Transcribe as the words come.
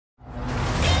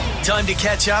Time to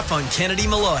catch up on Kennedy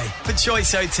Malloy for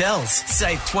Choice Hotels.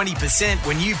 Save 20%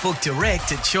 when you book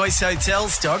direct at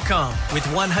choicehotels.com with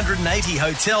 180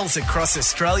 hotels across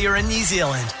Australia and New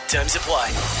Zealand. Terms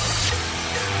apply.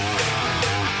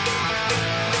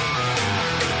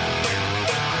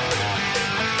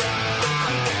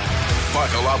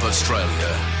 Buckle up,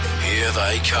 Australia. Here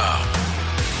they come.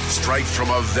 Straight from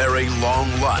a very long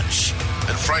lunch.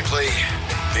 And frankly,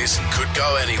 this could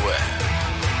go anywhere.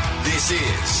 This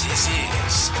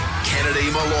is Kennedy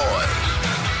Malloy.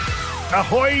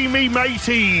 Ahoy, me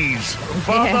mateys!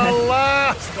 For the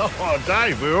last... Oh,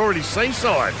 Dave, we're already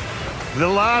seaside. The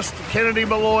last Kennedy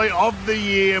Malloy of the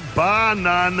year, bar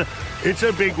none. It's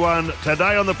a big one.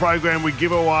 Today on the program, we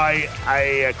give away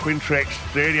a Quintrex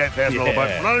 $38,000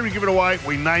 boat. Not only we give it away,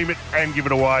 we name it and give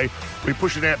it away. We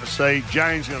push it out to sea.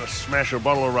 Jane's going to smash a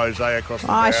bottle of rosé across the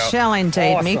bow. I shall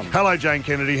indeed, Awesome. Mick. Hello, Jane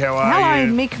Kennedy. How are you?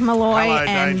 Hello, Mick Malloy Hello,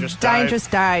 and Dangerous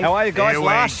Dave. How are you guys? Here we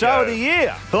Last show go. of the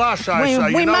year. The last show. We- so,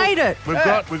 you we know, made it. We've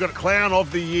got Clown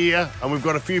of the Year, and we've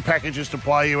got a few packages to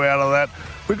play you out of that.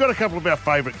 We've got a couple of our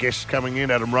favourite guests coming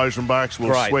in. Adam Rozenbachs will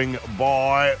Great. swing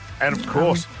by, and of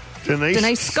course,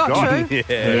 Denise Scott too.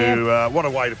 Who, what a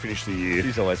way to finish the year.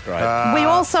 He's always great. We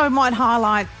also might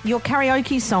highlight your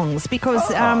karaoke songs because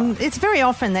it's very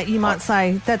often that you might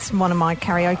say, that's one of my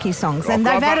karaoke songs, and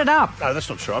they've added up. No, that's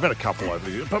not true. I've had a couple over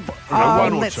the years, but Oh,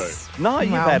 one or let's- two. no,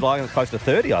 you've well. had like close to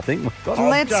 30, I think. We've got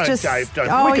Let's don't, just... Dave, don't.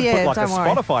 Oh, we could yeah, put like a don't worry.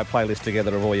 Spotify playlist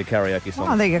together of all your karaoke songs.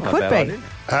 Oh, there you Not a could bad be. idea.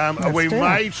 We do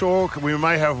may talk. We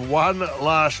may have one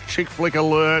last chick flick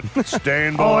alert.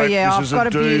 Stand by. Oh, yeah, this I've is got a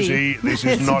a beauty. doozy. This is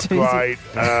It's a not doozy.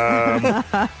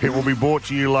 great. It will be brought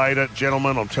to you later,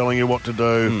 gentlemen. I'm telling you what to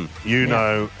do. You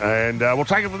know, and we'll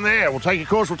take it from there. We'll take your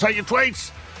calls. We'll take your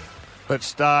tweets. Let's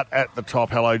start at the top.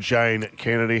 Hello, Jane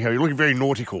Kennedy. How are you? Looking very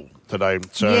nautical today.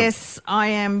 So, Yes, I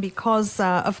am because,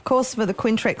 of course, for the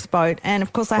Quintrex boat, and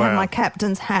of course I have Wow. my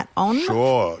captain's hat on.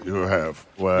 Sure, you have.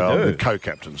 Well, You do. the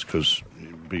co-captains, because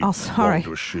you'd be Oh, sorry. wrong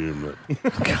to assume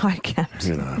that, Co-captain.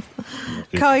 you know.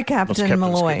 Co-captain Captain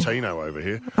Malloy. Scatino over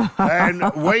here. And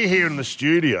we here in the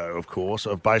studio, of course,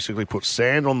 have basically put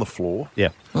sand on the floor. Yeah.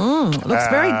 It looks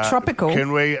very tropical.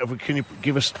 Can you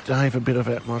give us, Dave, a bit of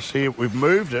atmosphere? We've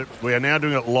moved it. We are now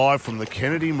doing it live from the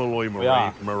Kennedy Malloy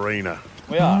are. Marina.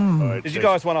 We are. Right, Did you so-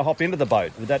 guys want to hop into the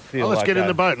boat? Would that feel let's like get in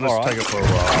the boat and let's all right. take it for a ride.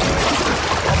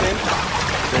 Hop in.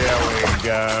 There we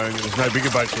go. There's no bigger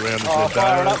boats around. is Oh, there,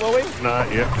 fire it Dave? up, will we? No,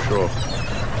 yeah, sure.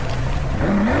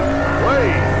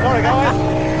 Whee! Sorry, guys.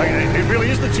 Okay, it really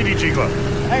is the titty jiggler.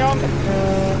 Hang on.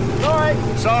 Sorry.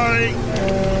 Sorry.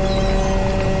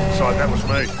 Sorry, that was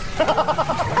me.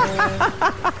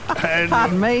 And,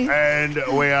 Pardon me. And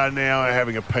we are now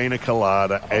having a pina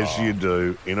colada, as you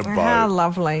do, in a boat. How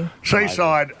lovely.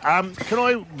 Seaside. Can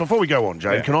I, before we go on,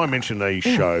 Jane, Yeah. can I mention a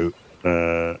show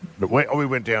that we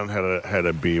went down and had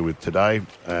a beer with today,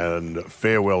 and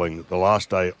farewelling the last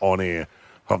day on air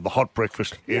of the Hot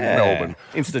Breakfast in Yeah. Melbourne.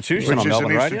 Institution Which on is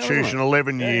Melbourne an Radio, isn't institution, it?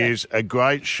 11 Yeah, yeah. years, a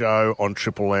great show on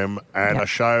Triple M, and a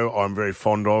show I'm very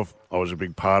fond of. I was a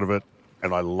big part of it,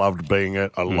 and I loved being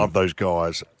it. I love those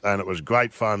guys, and it was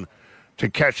great fun to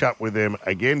catch up with them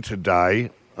again today.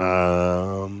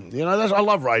 I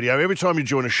love radio. Every time you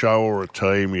join a show or a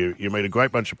team, you meet a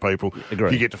great bunch of people.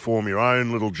 Agree. You get to form your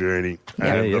own little journey. And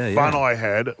Yeah, the yeah, fun yeah. I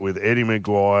had with Eddie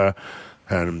Maguire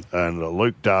and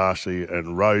Luke Darcy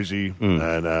and Rosie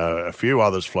and a few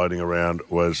others floating around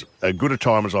was as good a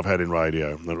time as I've had in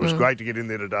radio. And it was great to get in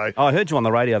there today. Oh, I heard you on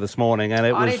the radio this morning, and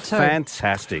it I was did too.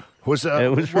 fantastic. It was There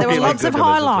There were really lots of good to listen to.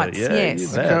 highlights, Yeah, yes. you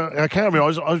bet. I can't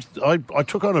remember. I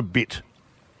took on a bit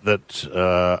that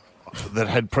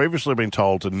had previously been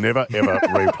told to never, ever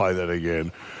replay that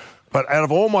again. But out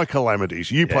of all my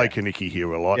calamities, you play Kaniki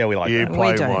here a lot. Yeah, we like You that.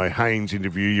 play We do. my Haynes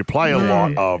interview. You play a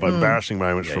lot of embarrassing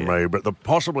moments from me. But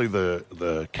possibly the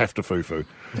Kafta Fufu.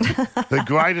 The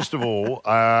greatest of all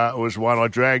was one I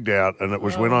dragged out, and it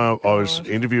was when I was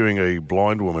interviewing a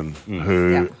blind woman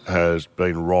who has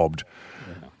been robbed.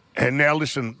 And now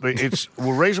listen, the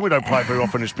reason we don't play it very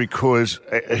often is because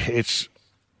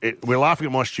we're laughing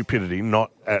at my stupidity,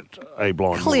 not at a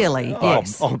blind woman. Clearly,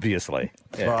 yes. Obviously.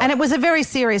 Yeah. And it was a very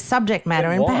serious subject matter,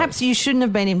 It and was. perhaps you shouldn't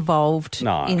have been involved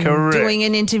No. in Correct. doing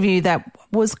an interview that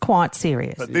was quite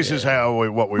serious. But this is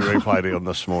what we replayed on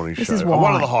this morning's This show. is One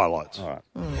why. of the highlights.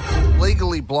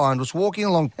 Legally blind was walking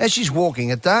along. As she's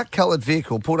walking, a dark-coloured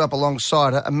vehicle pulled up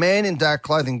alongside her. A man in dark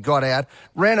clothing got out,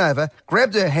 ran over,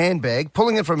 grabbed her handbag,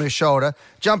 pulling it from her shoulder,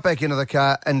 jumped back into the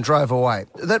car and drove away.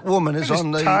 That woman is Just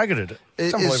on the targeted. It's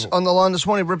is unbelievable. on the line this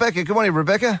morning. Rebecca, good morning,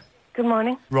 Rebecca. Good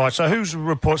morning. Right, so who's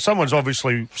report? Someone's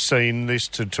obviously seen this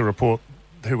to report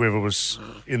whoever was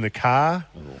in the car.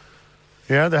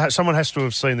 Yeah, someone has to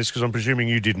have seen this because I'm presuming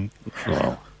you didn't.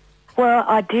 Oh. Well,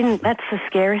 I didn't. That's the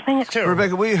scary thing.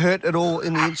 Rebecca, were you hurt at all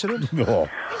in the incident? Well,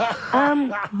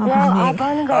 I've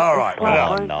only got All right, this slight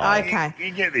well, bruise. no. Okay.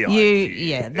 You get the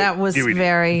idea. That was You idiot.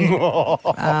 very...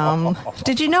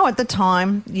 did you know at the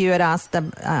time you had asked,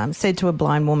 said to a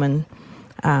blind woman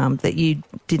that you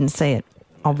didn't see it,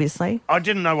 obviously? I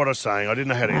didn't know what I was saying. I didn't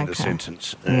know how to end a Okay.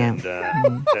 sentence. And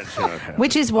that's how it happened.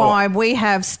 Which is why we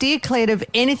have steer cleared of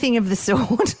anything of the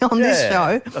sort on this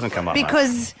show. Doesn't come up,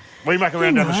 Because... We muck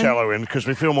around down the know. shallow end because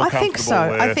we feel more I comfortable think so.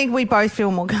 there. I think we both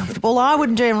feel more comfortable. I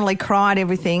would generally cry at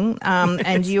everything,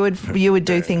 and you would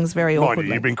do things very Mind awkwardly.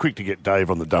 you, you've been quick to get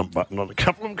Dave on the dump button on a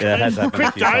couple of Yeah, it has occasions. happened a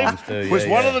Quick few Dave times too, was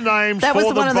yeah, one yeah. of the names That for was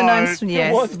the one of the boat. names. Yes.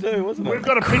 It was too, wasn't it? We've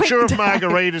got a picture of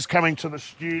margaritas coming to the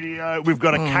studio. We've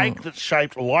got a cake that's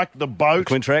shaped like the boat.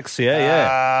 Quintrex,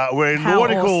 yeah. We're in How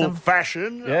nautical awesome.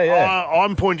 fashion. Yeah, yeah.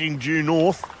 I'm pointing due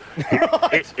north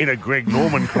in a Greg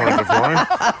Norman kind of way.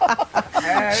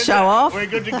 Show off. We're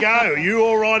good to go. Are you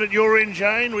all right at your end,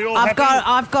 Jane? We all I've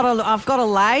happy? got a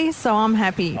lei, so I'm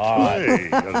happy. Hey,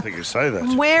 I don't think you say that.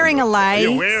 I'm wearing a lei,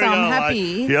 You're wearing so I'm a lei. happy.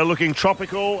 You're looking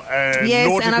tropical and Yes,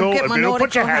 nautical. and I've got my beautiful. nautical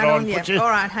Put your hat on. Yeah. Put your- All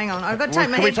right, hang on. I've got to take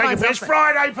my Can we take a headphones piss? off.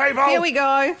 Friday, people. Here we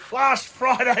go. Last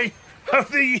Friday of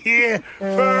the year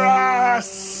for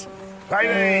us.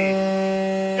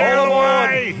 Baby. All the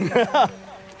way.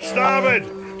 Starboard.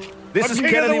 This I'm is king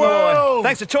of Kennedy the Malloy. world.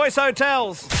 Thanks to Choice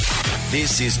Hotels.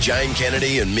 This is Jane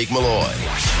Kennedy and Mick Malloy.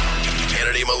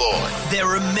 Kennedy Malloy. There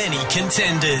are many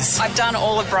contenders. I've done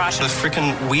all of Brighton. A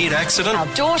freaking weird accident. Our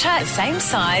daughter, the same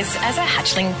size as a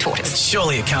hatchling tortoise.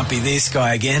 Surely it can't be this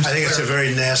guy again. I think it's a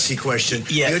very nasty question.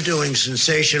 Yeah. You're doing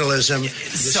sensationalism. The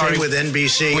Sorry. same with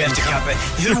NBC. We have to cover.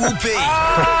 Who will be? Shut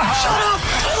up!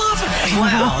 I love it.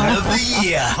 Clown of the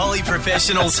Year. Holly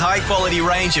Professional's high-quality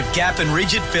range of Gap and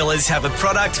Rigid fillers have a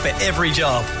product for every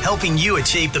job, helping you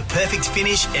achieve the perfect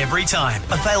finish every time.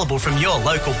 Available from your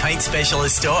local paint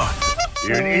specialist store.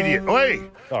 You're an idiot. Wait.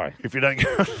 Sorry. If you don't go,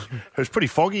 it was pretty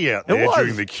foggy out there was.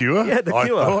 during the cure. Yeah, the I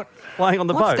cure. thought. Playing on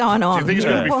the What's boat. going Do on? you think it's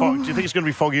going to be? Well, Do you think it's going to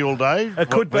be foggy all day? It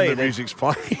could when be. the music's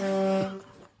playing.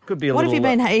 Could be a what have little...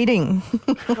 you been eating?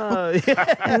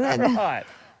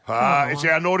 Right. It's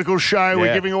our nautical show. We're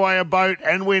Yeah. giving away a boat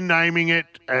and we're naming it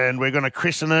and we're going to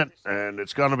christen it and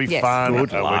it's going to be Yes. fun.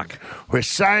 Good luck. We're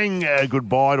saying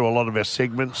goodbye to a lot of our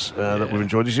segments that we've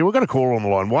enjoyed this year. We're going to call on the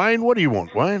line. Wayne, what do you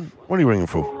want, Wayne? What are you ringing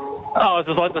for? Oh, I'd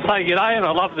just like to say g'day, and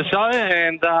I love the show,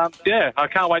 and I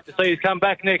can't wait to see you come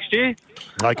back next year.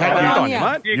 Okay, Well done,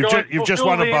 yeah. mate. You've just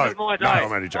won a fulfill the end boat. of my No, day.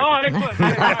 I'm only joking.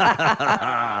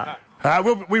 Oh,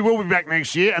 excellent. We will be back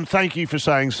next year, and thank you for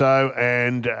saying so.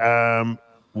 And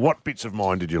what bits of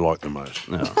mine did you like the most?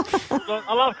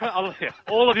 I love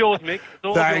all of yours, Mick.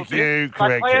 All Thank of yours, you, Mick.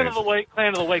 correct, Plan yes.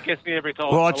 of the week gets me every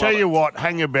time. Well, I love tell you it. what,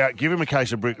 hang about. Give him a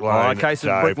case of Brick Lane. All right, case of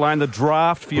Dave. Brick Lane, the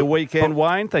draft for your weekend,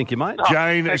 Wayne. Thank you, mate.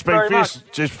 Jane, Thanks it's been very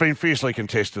it's been fiercely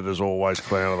contested as always.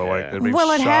 Clown of the week. There've been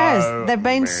Well, it so has. There've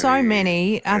been so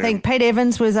many. I think Pete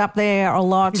Evans was up there a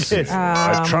lot.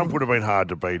 Trump would have been hard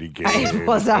to beat again. It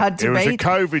was hard to It was a beat.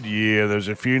 COVID year. There was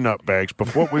a few nutbags.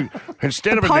 But what we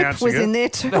instead The of Pope announcing was it, in there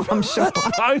too, I'm sure.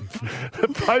 The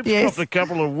Pope's Yes. copped a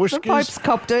couple of The whiskers. Pope's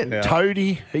copped it.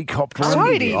 Toady, he copped one.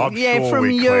 Toady, I'm yeah, sure from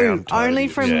we you. clowned Toady Only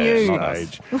at from some you.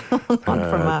 stage. Not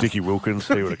from us. Dickie Wilkins,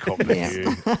 he would have copped it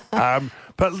Yeah. you.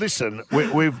 But listen,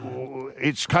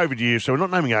 it's COVID year, so we're not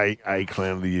naming a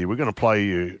clown of the year. We're going to play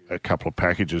you a couple of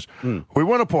packages. We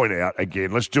want to point out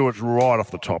again, let's do it right off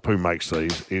the top. Who makes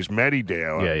these is Matty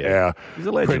Dower, our He's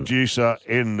a legend. producer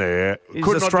in there. He's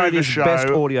Could not do the Australia's show. best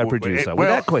audio producer,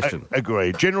 without question.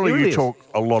 Agreed. Generally, He really you is. talk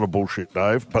a lot of bullshit,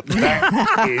 Dave, but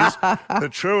that is the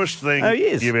truest thing Oh, he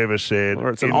is. you've ever said.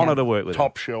 Well, it's an in honour to work with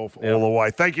Top shelf all the way.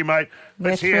 Thank you, mate. We're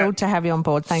Let's hear. thrilled to have you on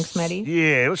board. Thanks, Maddie.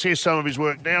 Yeah, let's hear some of his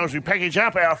work now as we package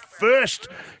up our first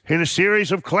in a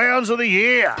series of Clowns of the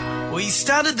Year. We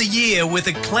started the year with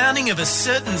a clowning of a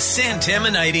certain scent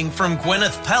emanating from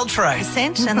Gwyneth Paltrow.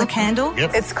 Scent and the candle.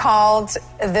 It's called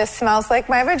This Smells Like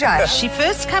My Vagina. She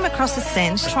first came across a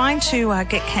scent trying to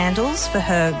get candles for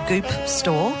her Goop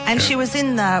store, and she was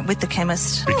in with the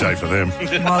chemist. Big day for them.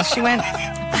 Well, she went,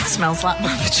 that smells like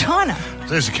my vagina.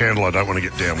 There's a candle I don't want to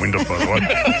get downwind of, by the way.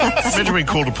 Imagine being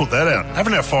called to put that out.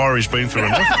 Haven't our fireys been through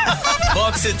enough?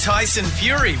 Boxer Tyson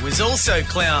Fury was also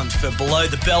clowned for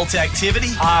below-the-belt activity.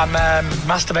 I'm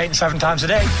masturbating 7 times a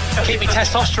day. Keep me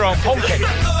testosterone pumping.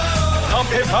 Pump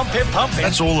him.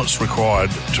 That's all that's required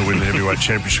to win the heavyweight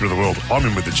championship of the world. I'm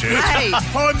in with the chance. Hey.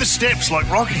 Climb the steps like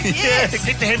Rocky. Yes.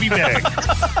 Yeah, get the heavy bag.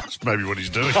 That's maybe what he's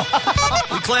doing.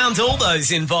 We clowned all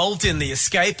those involved in the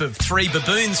escape of 3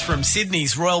 baboons from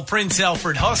Sydney's Royal Prince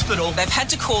Alfred Hospital. They've had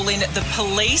to call in the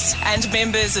police and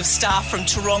members of staff from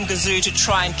Taronga Zoo to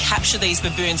try and capture these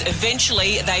baboons.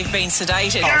 Eventually, they've been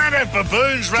sedated. You can't have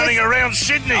baboons running around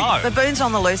Sydney. Baboons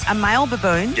on the loose. A male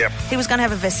baboon. Yep. He was going to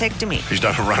have a vasectomy. He's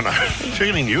done a runner. Do you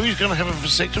reckon he knew he was going to have a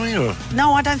vasectomy? Or?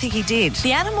 No, I don't think he did.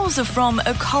 The animals are from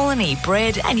a colony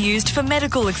bred and used for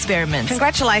medical experiments.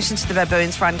 Congratulations to the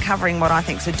baboons for uncovering what I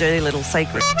think is a dirty little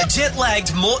secret. A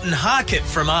jet-lagged Morton Harkett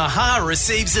from AHA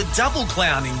receives a double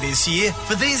clowning this year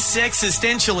for this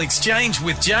existential exchange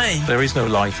with Jane. There is no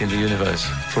light in the universe,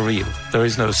 for real. There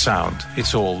is no sound.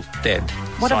 It's all dead.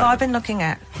 What have I been looking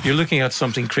at? You're looking at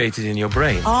something created in your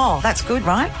brain. Oh, that's good,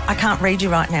 right? I can't read you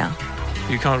right now.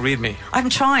 You can't read me. I'm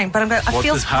trying, but I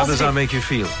feel How does that make you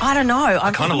feel? I don't know.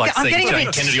 I kind of like I'm seeing getting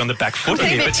Jane Kennedy on the back foot I'm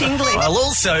here. getting a bit tingly. While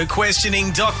also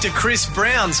questioning Dr. Chris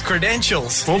Brown's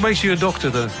credentials. What makes you a doctor,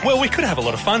 though? Well, we could have a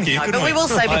lot of fun here, No, couldn't but we will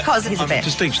say because he's a vet.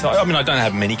 Just each side. I mean, I don't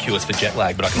have many cures for jet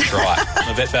lag, but I can try.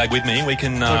 A vet bag with me. We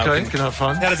can... Okay, can have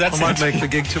fun. How does that I sound? might make the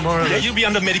gig tomorrow. Yeah, you'll be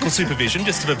under medical supervision,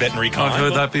 just of a veterinary kind. I've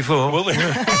heard that before. Well,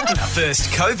 Our first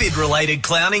COVID-related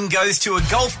clowning goes to a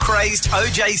golf-crazed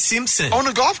O.J. Simpson. On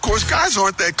the golf course, guys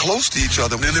aren't that close to each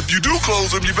other. And if you do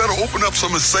close them, you better open up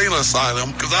some insane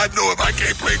asylum, because I know if I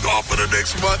can't play golf for the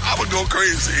next month, I would go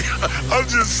crazy. I'm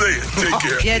just saying. Take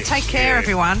care. Yeah, take care,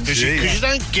 everyone. Because you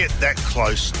don't get that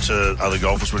close to other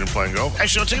golfers when you're playing golf.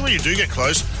 Actually, I'll tell you when you do get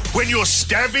close. When you're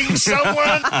stabbing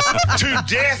someone to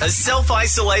death. A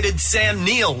self-isolated Sam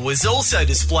Neill was also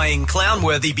displaying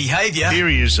clown-worthy behaviour. Here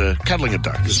he is cuddling a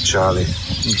duck. This is Charlie.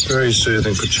 It's very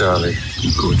soothing for Charlie.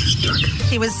 Gorgeous duck.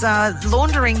 He was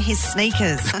laundering his sneakers.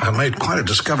 I made quite a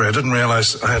discovery. I didn't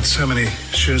realise I had so many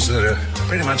shoes that are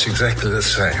pretty much exactly the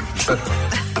same. But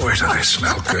boy, do they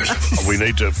smell good. We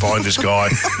need to find this guy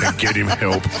and get him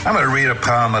help. I'm a read a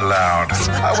poem aloud.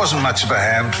 I wasn't much of a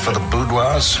hand for the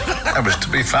boudoirs. I was to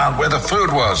be found where the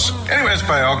food was. Anyways,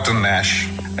 by Ogden Nash.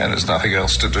 And there's nothing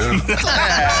else to do.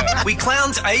 We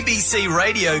clowned ABC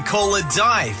radio caller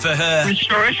Di for her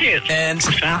restorative and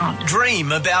profound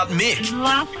dream about Mick.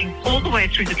 Laughing all the way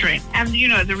through the dream. And, you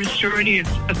know, the restorative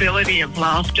ability of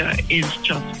laughter is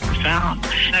just profound.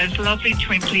 Those lovely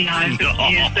twinkly eyes of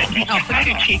his that he's such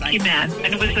a cheeky man.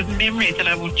 And it was a memory that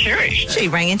I will cherish. She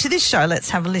rang into this show. Let's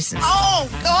have a listen. Oh,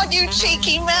 God, you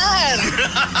cheeky man.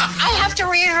 I have to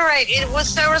reiterate, it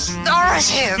was so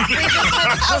restorative.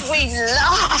 We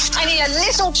laughed. And your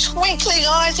little twinkling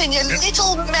eyes and your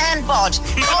little man bod.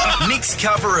 Mick's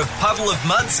cover of Puddle of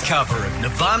Mud's cover of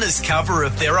Nirvana's cover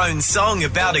of their own song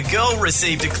about a girl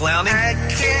received a clowning. I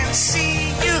can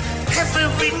see you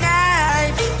every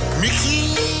night, Mickey.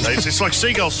 It's like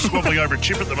seagulls squabbling over a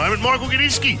chip at the moment. Michael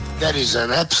Gadinsky. That is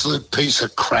an absolute piece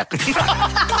of crap. Taking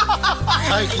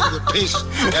the piss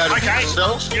out of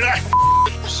yourself. You know,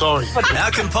 sorry.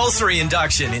 Our compulsory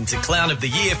induction into Clown of the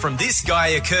Year from this guy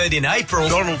occurred in April.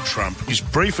 Donald Trump. His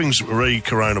briefings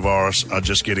re-coronavirus are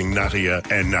just getting nuttier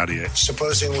and nuttier.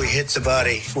 Supposing we hit the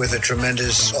body with a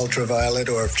tremendous ultraviolet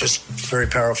or just very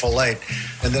powerful light,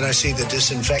 and then I see the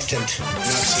disinfectant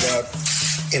knocks it out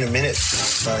in a minute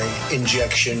by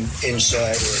injection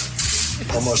inside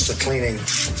or almost a cleaning. It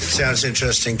sounds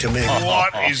interesting to me.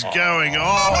 What is going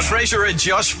on? Treasurer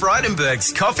Josh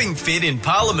Frydenberg's coughing fit in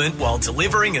Parliament while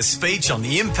delivering a speech on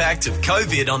the impact of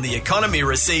COVID on the economy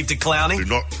received a clowning. Do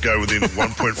not go within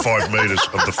 1.5 metres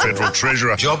of the federal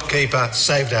treasurer. JobKeeper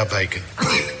saved our bacon.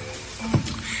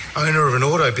 Owner of an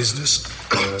auto business.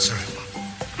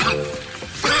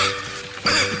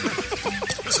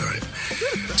 Sorry.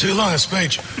 Too long a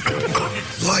speech.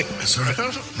 Light. Sorry.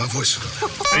 My voice.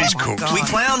 He's cooked. We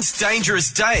clowned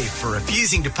Dangerous Dave for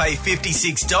refusing to pay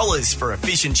 $56 for a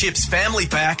fish and chips family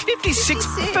pack. 56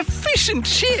 for fish and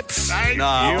chips?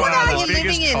 No. What are you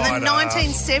living in? The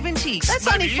 1970s. That's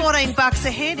only $14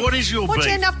 a head. What is your What'd you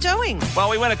beef? end up doing? Well,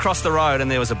 we went across the road and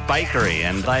there was a bakery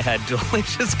and they had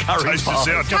delicious curry Taste pies.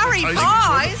 this out. Curry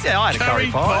pies? Yeah, I had a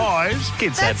curry pie. pies.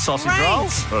 Kids had That's sausage great.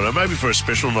 rolls. I don't know, maybe for a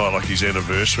special night like his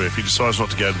anniversary, if he decides not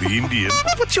to go to the Indian.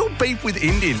 What's your beef with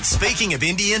Indians? Speaking of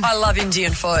Indian, I love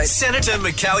Indian food. Senator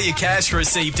Michaelia Cash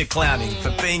received a clowning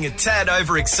for being a tad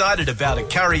overexcited about a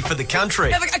curry for the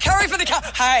country. Have a curry for the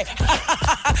Hey,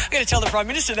 I'm going to tell the Prime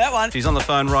Minister that one. She's on the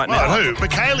phone right now. Oh, who?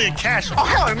 Michaelia Cash. Oh,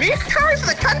 hello, Mick. Curry for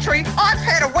the country. I've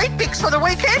had a wheat bix for the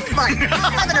weekend, mate.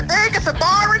 I'm having a burger for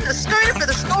Byron, a scooter for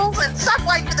the schools, and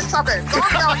Subway for the suburbs. I'm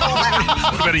going all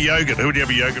that. What about a yogurt? Who would you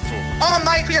have a yogurt for? Oh,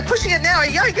 mate, we're pushing it now. A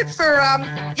yogurt for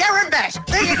Yarrambat.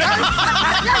 There you go.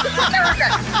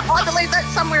 I believe that's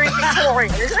somewhere in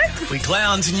Victoria, isn't it? We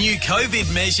clowned new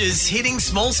COVID measures hitting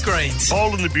small screens.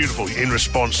 Bold and the Beautiful, in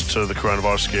response to the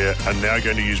coronavirus scare, are now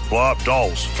going to use blow-up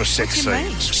dolls for sex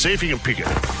scenes. See if you can pick it.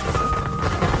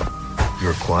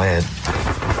 You're quiet.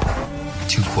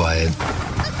 Too quiet.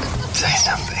 Say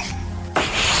something.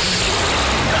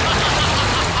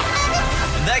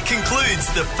 And that concludes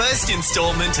the first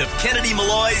instalment of Kennedy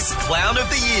Malloy's Clown of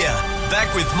the Year.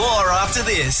 Back with more after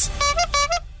this.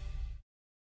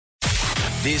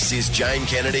 This is Jane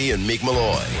Kennedy and Mick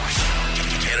Malloy.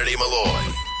 Kennedy Malloy.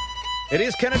 It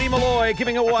is Kennedy Malloy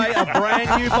giving away a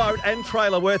brand new boat and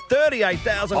trailer worth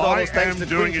 $38,000 thanks to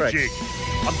doing Quintrex. a jig.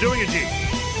 I'm doing a jig.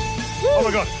 Oh,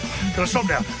 my God. Can I stop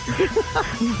now?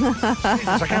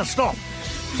 I can't stop.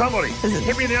 Somebody,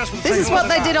 hit me in the ass with This is what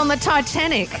they did on the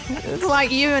Titanic. It's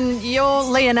like you and you're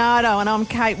Leonardo and I'm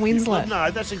Kate Winslet.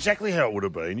 No, that's exactly how it would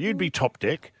have been. You'd be top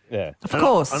deck. Yeah. Of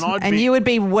course. And you would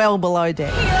be well below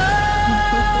deck.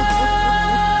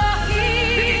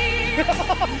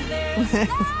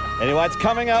 Anyway, it's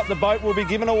coming up. The boat will be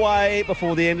given away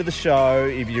before the end of the show.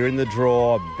 If you're in the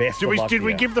draw, best of luck. Did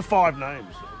we give the 5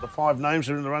 names? The 5 names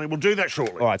that are in the running. We'll do that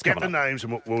shortly. All right, get the names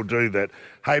and we'll do that.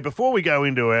 Hey, before we go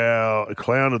into our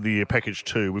Clown of the Year package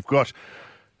 2, we've got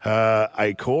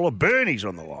a caller. Bernie's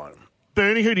on the line.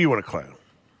 Bernie, who do you want to clown?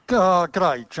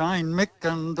 G'day, Jane, Mick,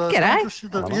 and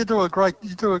G'day. You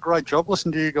do a great job.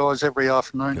 Listen to you guys every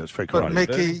afternoon. That's very but kind.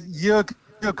 Mickey, you've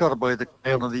got to be the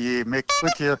Clown of the Year, Mick,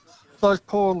 with those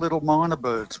poor little Mynah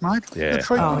birds, mate. Yeah. The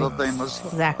treatment of them was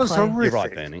Exactly. horrific. You're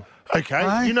right, Bernie.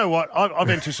 Okay, you know what? I've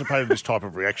anticipated this type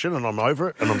of reaction, and I'm over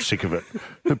it, and I'm sick of it.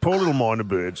 The poor little Mynah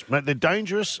birds, mate, they're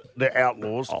dangerous, they're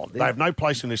outlaws, they have no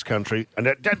place in this country, and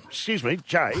excuse me,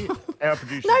 Jay, our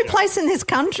producer. No place in this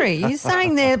country. You're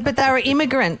saying but they were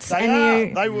immigrants.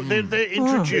 They're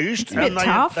introduced, it's a bit and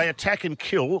tough. they attack and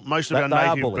kill most of our They are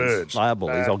native bullies. birds. They are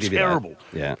bullies, I'll give you that. Terrible.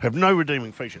 Yeah. Have no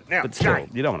redeeming feature. Now, But still, Jay,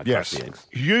 you don't want to crush the eggs.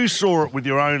 you saw it with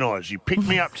your own eyes. You picked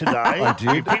me up today. I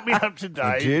did. You picked me up today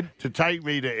I did. to take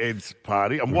me to Ed's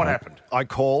party. And what happened? I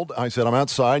called. I said, I'm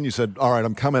outside. And you said, all right,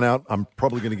 I'm coming out. I'm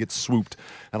probably going to get swooped.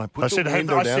 And I put the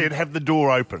window down. have the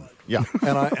door open. Yeah.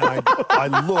 And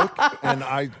I look, and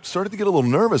I started to get a little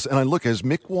nervous. And I look as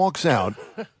Mick walks out,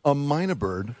 a Mynah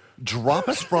bird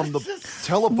drops from the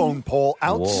telephone pole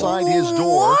outside his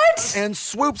door What? and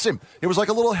swoops him. It was like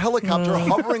a little helicopter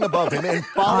hovering above him and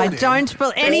followed I him don't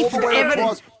believe any all the way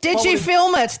evidence. across, Did you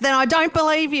film it? Then I don't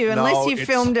believe you unless you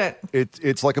filmed it.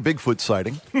 It's like a Bigfoot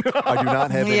sighting. I do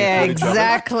not have any Yeah, footage of it.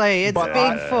 exactly. It's But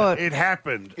Bigfoot. It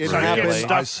happened. It So you happened. get I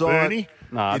stuffed, saw Bernie? it.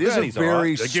 No, It is a Bernie's all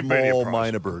very right. Give Bernie a small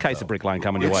prize. Mynah bird. Case of Brick Lane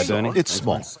coming your way, It's Bernie. It's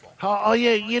small. Oh,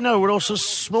 yeah, you know what else is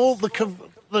small? The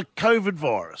COVID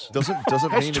virus. Doesn't It's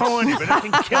mean it's tiny, but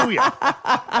it can kill you.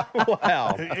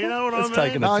 Wow. You know what It's I mean?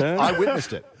 taken a turn. I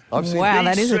witnessed it. I've seen Wow, it.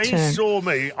 that is a He turn. saw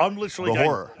me. I'm literally The going,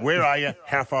 horror. where are you?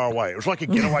 How far away? It was like a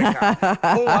getaway car.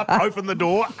 Pull up, open the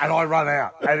door, and I run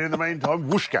out. And in the meantime,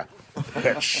 whooshka.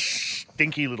 That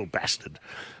stinky little bastard.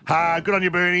 Good on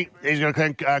you, Bernie. He's going to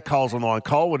thank Cole's on the line.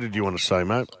 Cole, what did you want to say,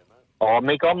 mate? Oh,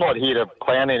 Mick, I'm not here to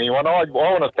clown anyone. I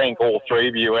want to thank all three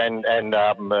of you and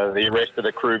the rest of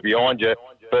the crew behind you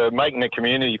for making the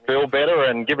community feel better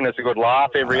and giving us a good laugh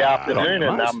every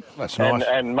afternoon That's nice.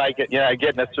 and make it,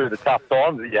 getting us through the tough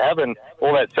times that you have and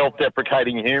all that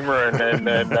self-deprecating humour and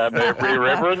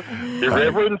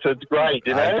irreverence. It's great,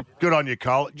 you know. Good on you,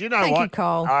 Cole. Do you know Thank what? you,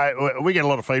 Cole. We get a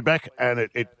lot of feedback, and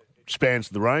it spans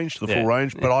the range, the full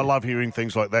range, but I love hearing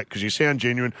things like that because you sound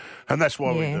genuine, and that's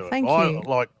why we do it. Thank I you.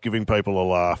 like giving people a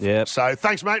laugh. Yep. So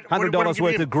thanks, mate. $100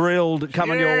 worth of grilled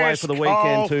coming your way for the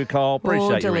weekend too, Cole.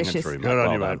 Appreciate you ringing delicious. through, mate. Good on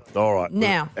Well you, done. mate. All right.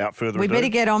 Now, without further we ado. better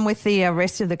get on with the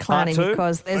rest of the clowning Part two?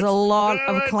 because there's a lot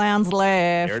of clowns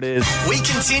left. There it is. We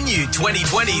continue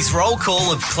 2020's roll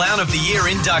call of Clown of the Year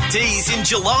inductees in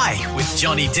July with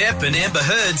Johnny Depp and Amber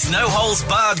Heard's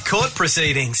no-holds-barred court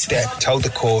proceedings. Depp told the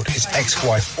court his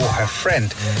ex-wife or her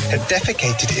friend had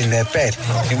defecated in their bed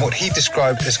in what he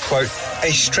described as, quote, a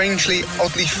strangely,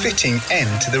 oddly fitting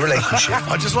end to the relationship.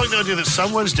 I just like the idea that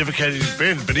someone's defecated his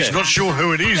bed, but he's not sure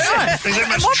who it is. Yeah. There's that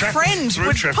much What traffic friend through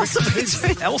would traffic.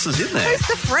 possibly Who else is in there? Who's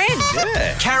the friend?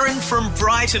 Yeah. Karen from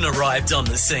Brighton arrived on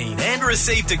the scene and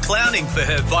received a clowning for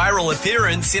her viral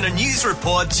appearance in a news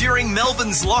report during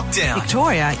Melbourne's lockdown.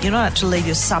 Victoria, you're not to leave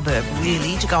your suburb,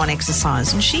 really, to go and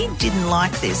exercise. And she didn't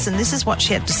like this, and this is what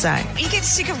she had to say. You get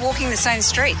sick of walking the same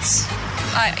streets.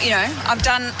 I've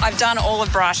done all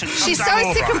of Brighton. She's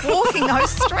so sick of walking those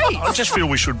streets. I just feel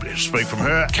we should speak from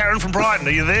her. Karen from Brighton,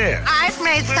 are you there? I've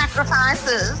made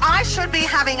sacrifices. I should be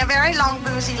having a very long,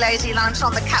 boozy, lazy lunch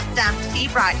on the Cap Dam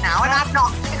Feed right now, and I've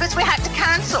not because we had to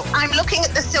cancel. I'm looking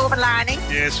at the silver lining.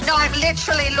 Yes. No, I'm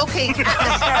literally looking at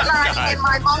the silver lining in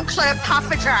my Moncler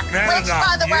puffer jacket, which,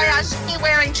 by the way, I should be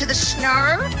wearing to the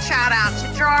snow. Shout out to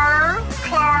Joe,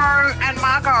 Chloe, and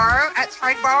Margot at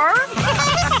Thread Bar.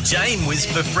 Jane was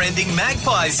befriending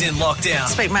magpies in lockdown.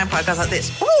 Speak magpie goes like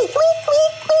this.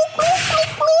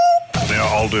 Now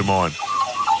I'll do mine.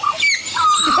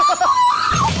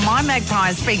 My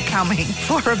magpie's been coming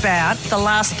for about the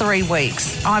last 3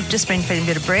 weeks. I've just been feeding a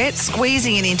bit of bread,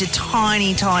 squeezing it into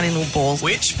tiny, tiny little balls.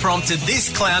 Which prompted this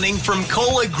clowning from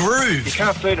caller Groove. You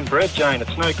can't feed them bread, Jane.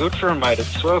 It's no good for them, mate. It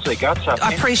swells their guts up.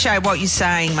 I appreciate what you're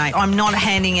saying, mate. I'm not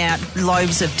handing out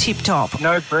loaves of Tip Top.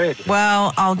 No bread.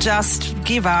 Well, I'll just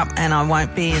give up and I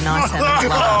won't be a nice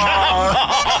having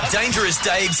Dangerous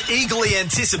Dave's eagerly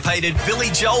anticipated Billy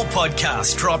Joel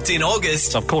podcast dropped in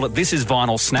August. I've called it This Is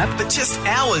Vinyl Snap. But just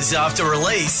hours after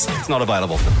release. It's not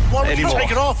available Why would anymore. you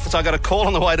take it off? So I got a call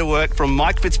on the way to work from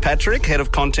Mike Fitzpatrick, head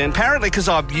of content. Apparently, because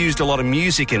I've used a lot of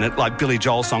music in it, like Billy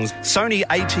Joel songs, Sony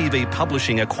ATV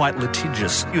Publishing are quite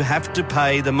litigious. You have to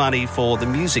pay the money for the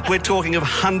music. We're talking of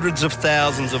hundreds of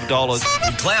thousands of dollars.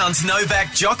 He clowns Novak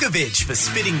Djokovic for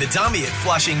spitting the dummy at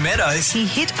Flushing Meadows. He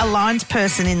hit a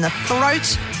linesperson in the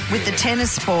throat with the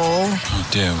tennis ball. Oh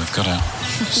dear, we've got a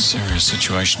serious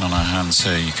situation on our hands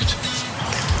here. You could...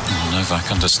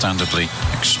 Novak, understandably,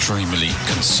 extremely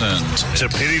concerned. It's a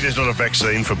pity there's not a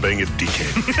vaccine for being a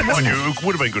dickhead. Mind you, it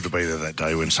would have been good to be there that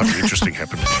day when something interesting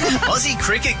happened. Aussie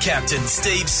cricket captain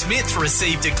Steve Smith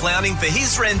received a clowning for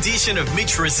his rendition of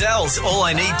Mitch Rozell's All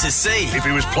I Need to See. If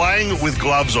he was playing with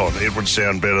gloves on, it would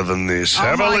sound better than this.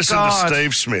 Have a listen to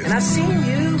Steve Smith. And I seen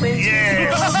you when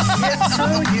yes.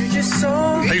 So you just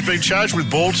saw. He's been charged with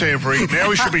ball tampering.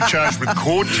 Now he should be charged with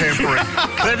cord tampering.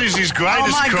 That is his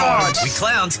greatest crime. We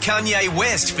clowned Kanye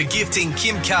West for gifting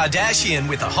Kim Kardashian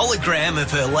with a hologram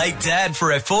of her late dad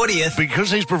for her 40th. Because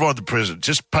he's provided the present,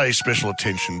 just pay special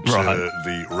attention to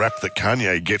the rap that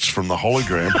Kanye gets from the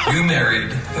hologram. You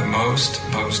married the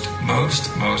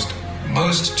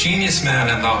most genius man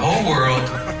in the whole world,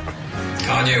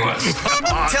 Kanye West.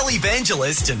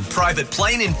 Televangelist and private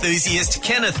plane enthusiast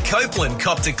Kenneth Copeland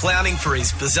copped a clowning for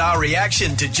his bizarre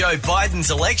reaction to Joe Biden's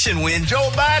election win.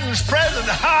 Joe Biden's president.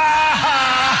 Ha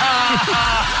ha ha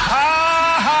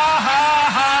ha ha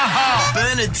ha.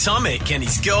 Bernard Tomic and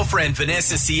his girlfriend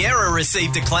Vanessa Sierra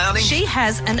received a clowning. She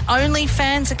has an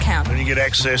OnlyFans account. And you get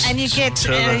access and you get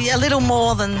to a little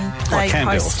more than they post.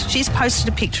 Candles. She's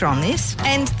posted a picture on this,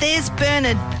 and there's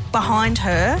Bernard behind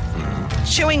her,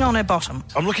 chewing on her bottom.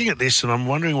 I'm looking at this and I'm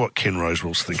wondering what Ken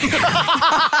Rosewell's thinking.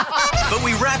 But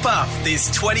we wrap up this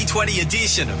 2020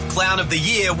 edition of Clown of the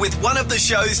Year with one of the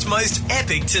show's most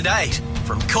epic to date.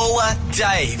 From caller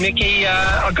Dave. Mickey,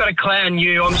 I've got to clown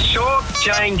you. I'm sure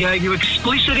Jane gave you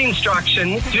explicit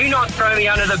instructions. Do not throw me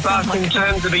under the bus in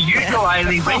terms of a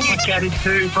ukulele when you chatted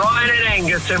to Brian and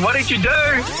Angus. And what did you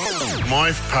do?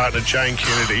 My partner, Jane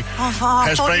Kennedy, I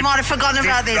thought you might have forgotten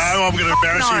about this. No, I'm going to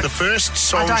embarrass No. you. The first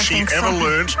song she ever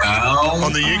learnt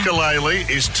on the ukulele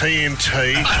is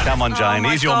TNT. Come on, Jane.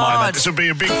 Here's your moment. This will be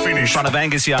a big finish. In front of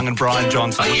Angus Young and Brian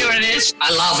Johnson. Here it is.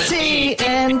 I love it.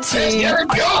 TNT.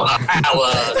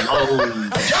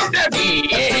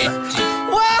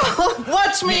 Wow,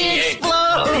 watch me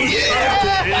explode.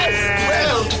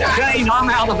 Jane, I'm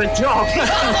out of a job.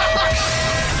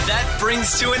 That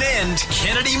brings to an end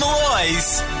Kennedy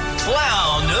Malloy's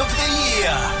Clown of the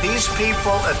Year. These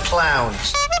people are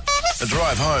clowns. A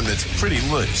drive home that's pretty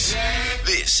loose.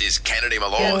 This is Kennedy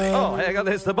Malloy. Oh, hang on,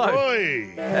 there's the boat. Oi,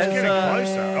 it's getting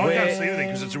closer. I can't see anything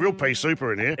because it's a real pea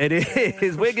super in here. It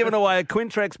is. We're giving away a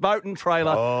Quintrex boat and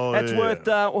trailer. That's worth,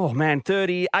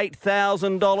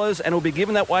 $38,000, and it'll be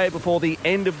given that way before the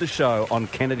end of the show on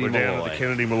Kennedy Malloy. We're down at the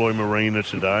Kennedy Malloy Marina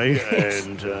today,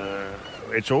 and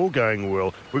it's all going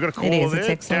well. We've got a caller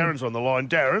there. Darren's on the line.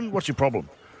 Darren, what's your problem?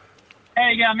 How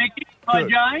you going, Mickey? Hi,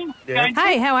 Jane. Yeah.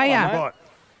 Hey, how are you? Right.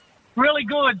 Really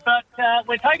good, but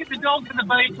we're taking the dog to the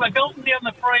beach, we're belting down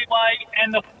the freeway,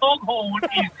 and the foghorn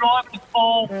is driving us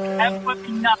all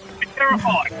absolutely nuts. We're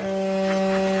terrified.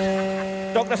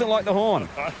 Doc doesn't like the horn.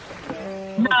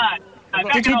 No,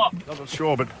 back it off. I'm not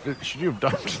sure, but should you have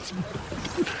dumped it?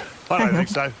 I don't think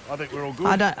so. I think we're all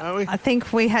good. Are we? I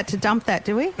think we had to dump that,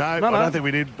 do we? No, I don't think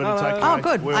we did, but it's okay. Oh,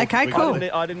 good. Okay, cool.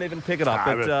 I didn't even pick it up.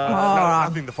 No, but, I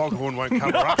think the foghorn won't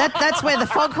cover up. That's where the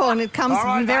foghorn, it comes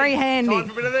in very handy. Time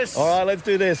for a bit of this. All right, let's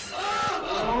do this.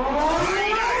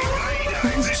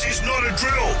 Mayday. This is not a a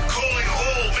drill. Calling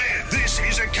all men. This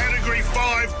is a Category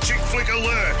 5 chick flick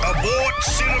alert. Abort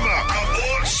cinema.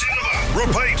 Abort cinema.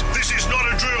 Repeat, this is not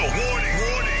a drill. Warning,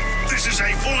 warning. This is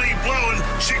a fully blown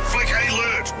chick flick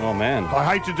alert. Oh, man. I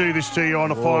hate to do this to you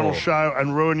on a final show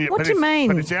and ruin you. What do you mean?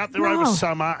 But it's out there over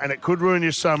summer and it could ruin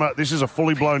your summer. This is a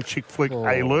fully blown chick flick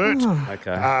alert.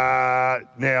 Okay.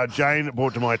 Now, Jane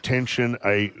brought to my attention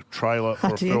a trailer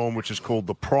for a film which is called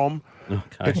The Prom.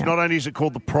 Okay. It's not only is it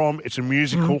called The Prom, it's a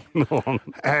musical,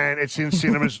 and it's in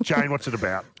cinemas. Jane, what's it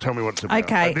about? Tell me what it's about.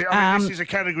 Okay. This is a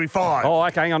Category 5. Oh,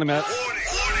 okay, hang on a minute. Warning,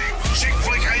 chick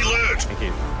flick alert. Thank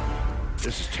you.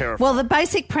 This is terrifying. Well, the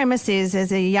basic premise is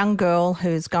there's a young girl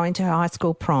who's going to her high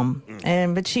school prom,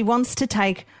 but she wants to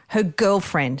take her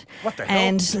girlfriend. What the hell?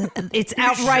 And it's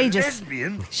outrageous. She's a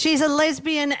lesbian? She's a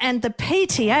lesbian, and the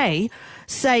PTA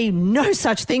say no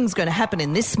such thing's going to happen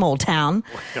in this small town.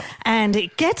 And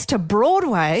it gets to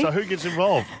Broadway. So who gets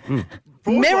involved?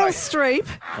 Meryl Streep,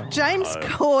 James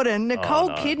Corden, Nicole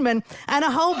Kidman, and a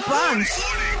whole bunch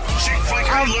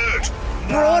of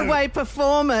Broadway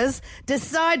performers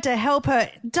decide to help her.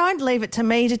 Don't leave it to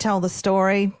me to tell the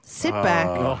story. Sit back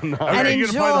and Okay, enjoy. You're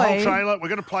going to play the whole trailer? We're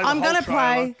going to play the I'm whole going to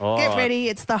trailer. play. Get ready.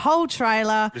 It's the whole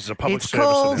trailer. This is a public service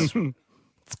called, announcement.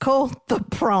 It's called The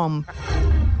Prom.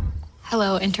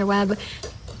 Hello, interweb.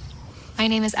 My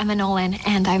name is Emma Nolan,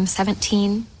 and I'm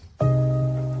 17.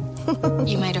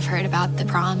 You might have heard about the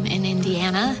prom in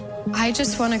Indiana. I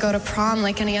just want to go to prom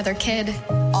like any other kid.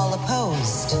 All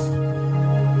opposed.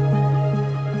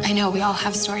 I know we all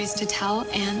have stories to tell,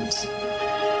 and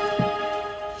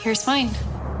here's mine.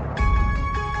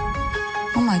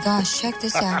 Oh my gosh, check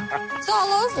this out. It's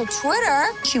all over Twitter.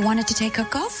 She wanted to take her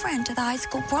girlfriend to the high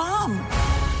school prom.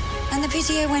 And the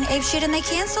PTA went apeshit and they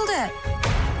canceled it.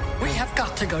 We have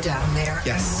got to go down there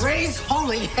and raise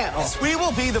holy hell. We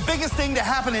will be the biggest thing to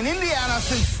happen in Indiana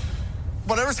since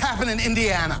whatever's happened in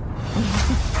Indiana.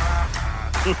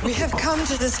 We have come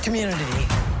to this community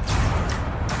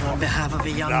on behalf of a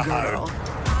young girl.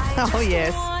 Oh,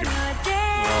 yes.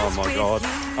 Oh, my God.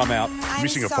 I'm out.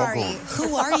 Missing a foghorn.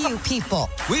 Who are you people?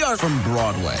 We are from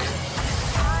Broadway.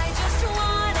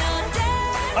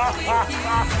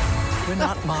 We're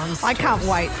not monsters. I can't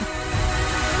wait.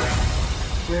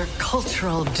 We're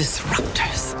cultural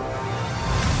disruptors.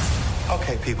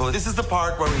 Okay, people, this is the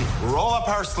part where we roll up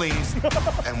our sleeves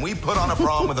and we put on a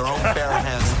prom with our own bare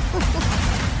hands.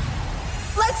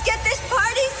 Let's get this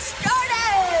party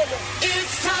started!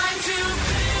 It's time to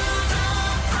build a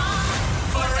prom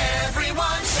for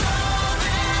everyone. Show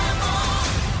them all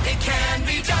it can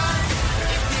be done.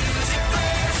 If music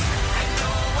plays and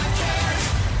no one cares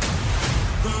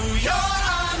who you're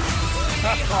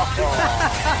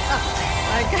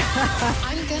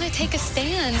I'm gonna take a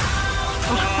stand.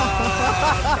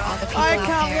 I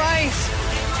can't wait.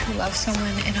 To love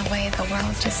someone in a way the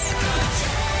world just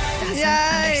doesn't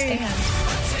Yay.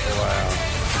 understand.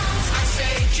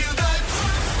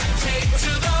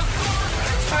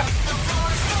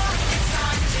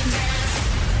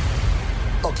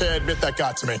 Okay, I admit that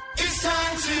got to me. It's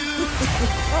time to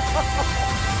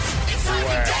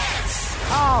dance.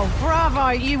 Oh, bravo.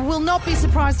 You will not be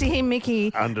surprised to hear,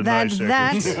 Mickey, Under that no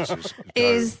that circumstances.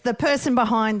 is the person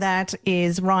behind that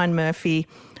is Ryan Murphy,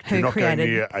 who Do not go created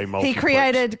near a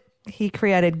multiplex. he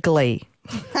created Glee.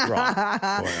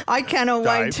 Right. I cannot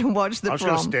wait Dave, to watch the I'm just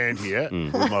going prom. to stand here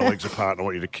with my legs apart and I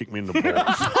want you to kick me in the balls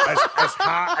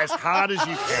as hard as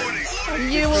you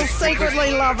can. You will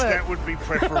secretly love it. That would be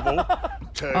preferable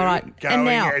to All right, going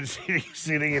and now-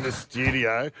 sitting in a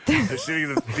studio, sitting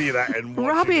in the theatre and watching.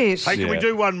 Rubbish. Hey, can we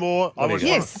do one more?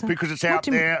 Yes. Because it's What out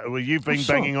do you- there. Well, you've been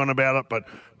Sure. banging on about it, but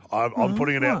I'm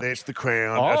putting it out there. It's The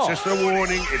Crown. It's just a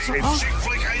warning. It's chick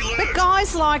flick alert. The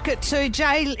guys like it too.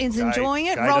 Jay is enjoying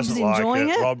it. Jay Rob's doesn't like enjoying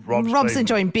it. Rob's been-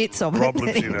 enjoying bits of Rob it.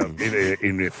 lives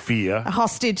in a fear. A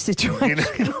hostage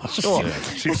situation. Sure.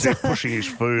 She's there pushing his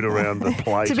food around the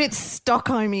plate. It's a bit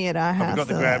Stockholmy at our house. I've got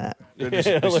the grab. This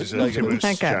is a timid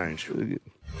exchange.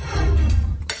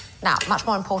 Now, much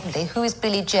more importantly, who is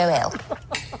Billy Joel?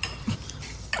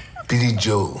 Billy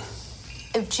Joel.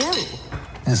 Oh, Joe.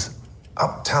 Yes.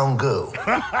 Uptown Girl.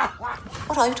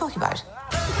 What are you talking about?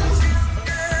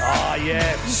 Oh,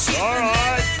 yeah. All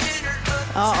right.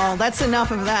 Uh-oh, that's enough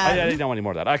of that. I don't want any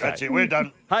more of that. Okay. That's it. We're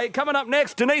done. Hey, coming up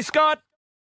next, Denise Scott.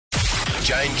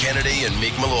 Jane Kennedy and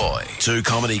Mick Malloy. Two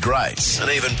comedy greats and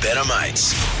even better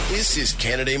mates. This is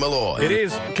Kennedy Malloy. It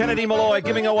is Kennedy Malloy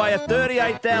giving away a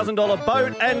 $38,000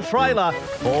 boat and trailer.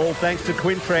 All thanks to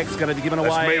Quintrex. Going to be given away.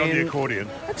 That's me on the accordion.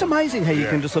 It's amazing how you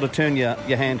can just sort of turn your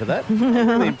hand to that. I'm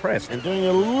really impressed. And doing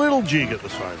a little jig at the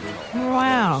same time.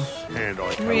 Wow.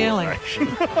 Hand-eye Really?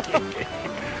 coordination.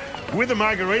 with a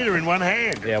margarita in one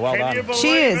hand. Yeah, well Can done. you believe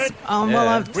Cheers. it?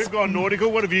 Well, We've gone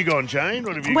nautical. What have you gone, Jane?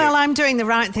 What have you well, got? I'm doing the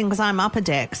right thing because I'm upper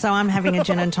deck, so I'm having a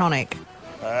gin and tonic.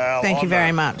 Thank you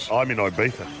very much. I'm in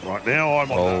Ibiza right now.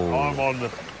 I'm on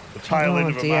the tail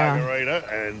end of a margarita.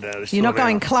 And You're not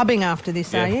going clubbing after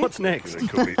this, are you? What's next? It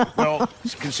could be. Well,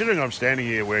 considering I'm standing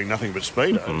here wearing nothing but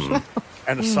Speedos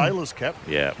and a sailor's cap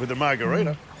with a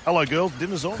margarita. Hello, girls.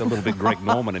 Dinner's on. It's a little bit Greg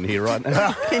Norman in here right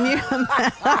now. Can you?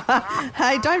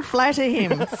 Hey, don't flatter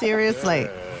him. Seriously.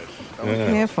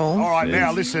 Careful. All right,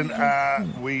 now listen,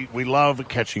 we love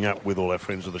catching up with all our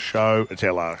friends of the show. It's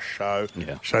our last show.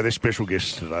 Yeah. So they're special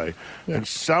guests today. Yeah. And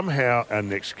somehow our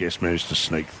next guest managed to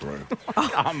sneak through.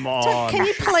 Come on. Can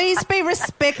you please be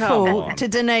respectful to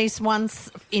Denise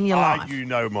once in your life? You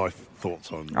know my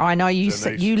thoughts on I know you.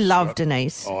 Denise. You love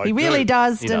Denise. I He really do.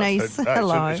 does, He does. Denise. So,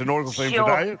 Hello. It's a nautical theme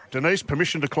today. Denise,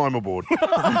 permission to climb aboard.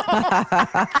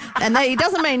 And he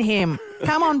doesn't mean him.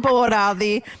 Come on board,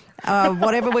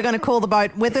 whatever we're going to call the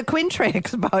boat, with a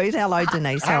Quintrex boat. Hello,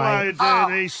 Denise. How are you? Hello,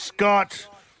 Denise Scott.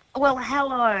 Well,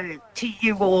 hello to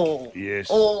you all. Yes.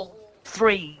 All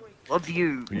three of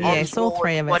you. Yes, on all board,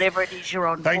 three of us. Whatever it is you're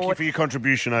on Thank you board. for your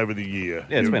contribution over the year.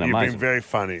 Yeah, it's been You've amazing. been very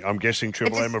funny. I'm guessing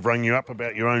Triple M have rung you up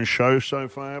about your own show so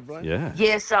far, have they? Yeah.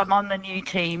 Yes, I'm on the new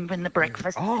team in the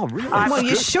breakfast. Oh, really? Well,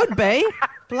 you should be.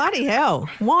 Bloody hell.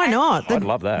 Why not? I'd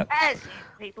love that. As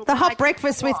people, The hot I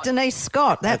breakfast with Denise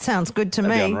Scott. That sounds good to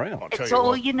That'd be me. unreal. It's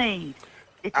all you need.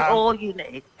 It's all you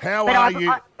need. How But are I've-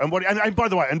 you? And by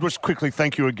the way, and just quickly,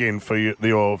 thank you again for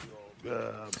your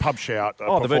pub shout the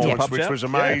virtual performance, pub which shout? was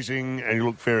amazing, and you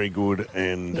look very good.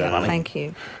 And Thank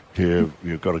you.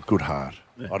 you've got a good heart.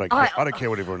 I don't care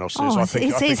what everyone else says. Oh, I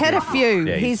think he's had a few.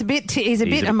 Yeah, he's a bit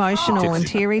emotional and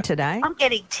teary today. I'm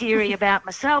getting teary about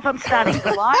myself. I'm starting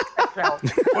to like myself.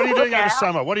 What are you doing over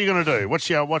summer? What are you going to do? What's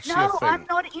your No, thing? I'm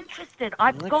not interested.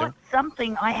 I've got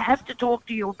something I have to talk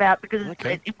to you about because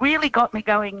it really got me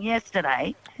going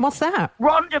yesterday. What's that?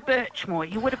 Rhonda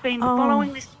Birchmore. You would have been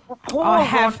following this report. I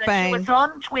have Rhonda. been. She was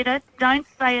on Twitter. Don't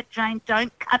say it, Jane.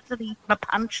 Don't cut to my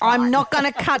punchline. I'm not going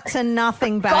to cut to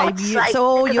nothing, babe. God's It's sake,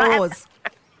 all because I have- yours.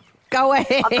 Go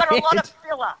ahead. I've got a lot of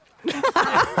filler.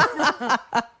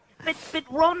 But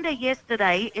Rhonda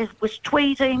yesterday was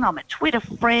tweeting. I'm a Twitter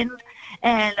friend,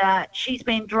 and she's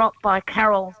been dropped by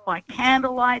Carol's by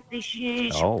candlelight this year.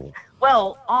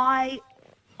 Well,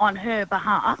 on her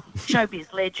behalf,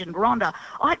 showbiz legend Rhonda,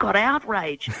 I got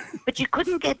outraged. But you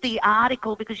couldn't get the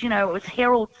article because, it was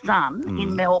Herald Sun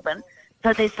in Melbourne,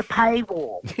 so there's the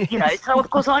paywall, so of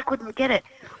course I couldn't get it.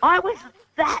 I was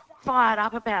that fired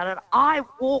up about it. I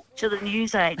walked to the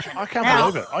newsagent. I can't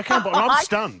believe it. I'm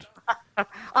stunned.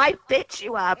 I bet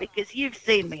you are because you've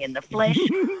seen me in the flesh.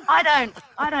 I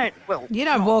don't. Well, You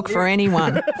don't walk for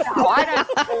anyone. no, I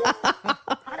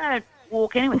don't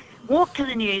walk anywhere. Walked to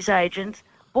the newsagents,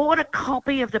 bought a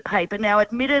copy of the paper. Now,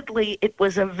 admittedly, it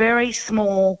was a very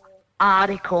small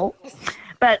article,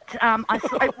 but I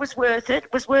thought it was worth it.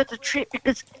 It was worth a trip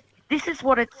because this is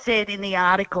what it said in the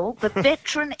article. The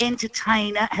veteran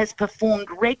entertainer has performed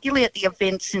regularly at the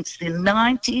event since the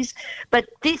 90s, but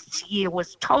this year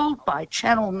was told by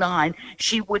Channel 9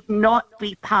 she would not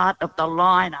be part of the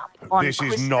lineup on This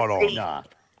Christmas is not on. Eve.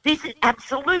 This is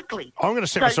absolutely. I'm going to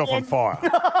set myself on fire.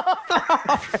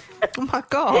 Oh, my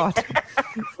God.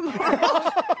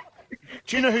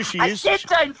 Do you know who she I is? said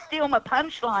don't steal my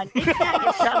punchline. This is how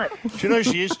you've done it. Do you know who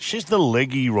she is? She's the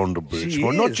leggy Rhonda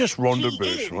Birchmore, not just Rhonda She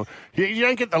Birchmore. You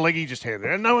don't get the leggy just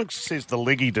handed out. No one says the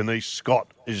leggy Denise Scott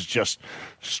is just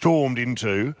stormed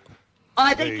into.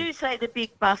 They do say the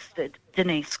big busted,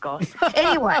 Denise Scott.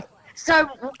 Anyway, so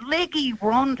leggy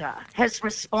Rhonda has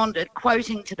responded,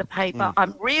 quoting to the paper,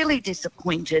 I'm really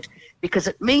disappointed because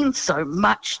it means so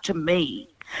much to me.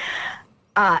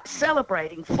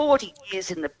 Celebrating 40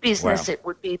 years in the business, It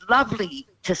would be lovely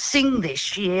to sing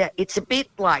this year. It's a bit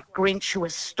like Grinch who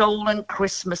has stolen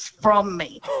Christmas from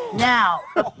me. Now,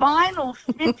 the final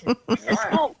sentence,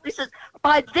 this is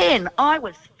by then I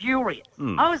was furious.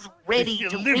 I was ready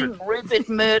to ring Rupert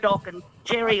Murdoch and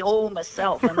Jerry Hall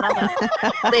myself.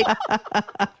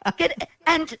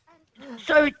 And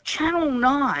so Channel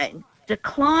 9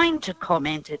 declined to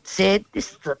comment. It said,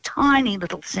 this is a tiny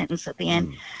little sentence at the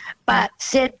end, but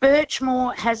said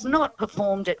Birchmore has not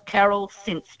performed at Carol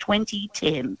since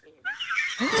 2010.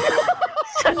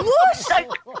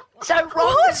 So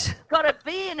Rhonda's got a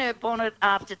bee in her bonnet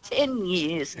after 10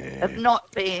 years of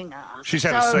not being asked. She's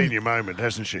had a senior moment,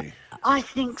 hasn't she? I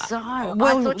think so. Well-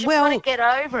 I thought you well- want to get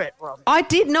over it, Rhonda. I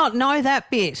did not know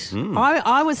that bit. Hmm.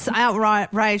 I was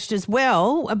outraged as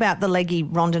well about the leggy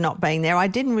Rhonda not being there. I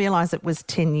didn't realise it was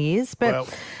 10 years,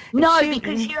 but... No,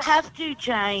 because you have to,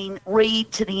 Jane,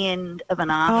 read to the end of an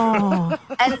article.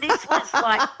 Oh. And this was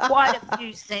like quite a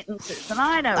few sentences. And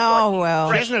I know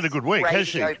She hasn't had a good week, has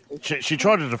she? She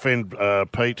tried to defend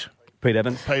Pete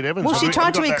Evans. Well, she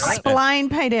tried to explain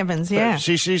Pete Evans, yeah.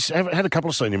 She's had a couple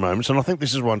of senior moments, and I think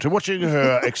this is one too. Watching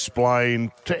her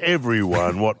explain to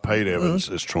everyone what Pete Evans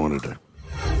is trying to do.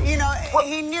 You know,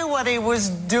 he knew what he was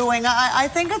doing. I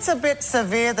think it's a bit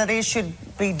severe that he should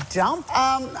be dumped.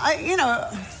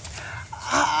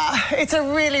 It's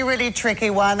a really, really tricky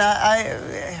one.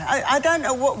 I don't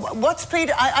know what's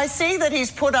Peter. I see that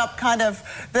he's put up kind of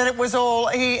that it was all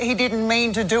he didn't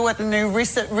mean to do it, and he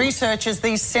researches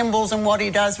these symbols and what he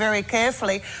does very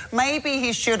carefully. Maybe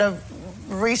he should have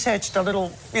researched a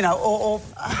little,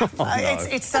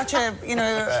 it's such a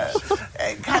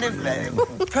kind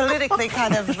of politically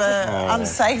kind of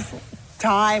unsafe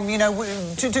time,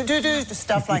 to do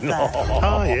stuff like that.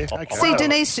 Oh, yeah. Okay. See,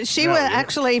 Denise, she was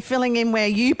actually filling in where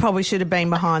you probably should have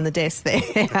been behind the desk there.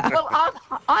 Well,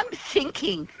 I'm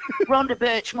thinking Rhonda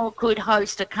Birchmore could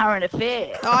host a current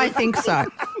affair. I think so.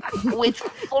 With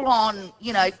full-on,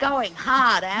 going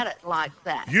hard at it like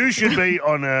that. You should be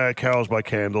on Carols by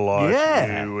Candlelight.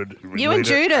 Yeah. You and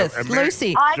Judith,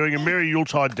 Lucy. Doing a merry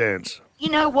Yuletide dance.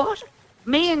 You know what?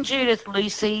 Me and Judith,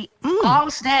 Lucy, I'll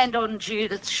stand on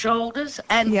Judith's shoulders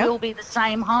and we'll be the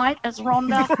same height as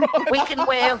Rhonda. we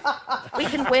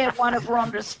can wear one of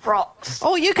Rhonda's frocks.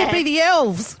 Oh, you could be the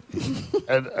elves.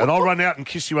 And I'll run out and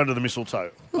kiss you under the mistletoe.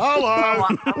 Hello. Oh,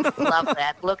 I love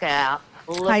that. Look out.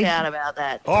 Look out about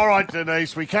that. All right,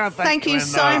 Denise, we can't Thank you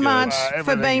so much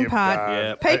for being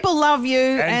part. People love you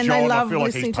and John, they love I feel like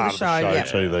listening he's to the part show. of the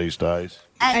show too these days.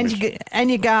 And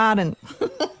your garden.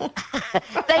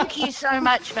 Thank you so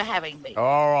much for having me.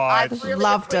 All right. I've really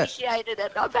Loved it. appreciated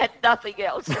it. I've had nothing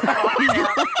else.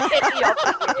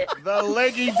 The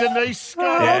leggy Denise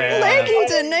Scott. Leggy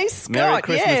Denise Scott, Merry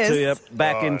Christmas yes. to you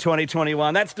back in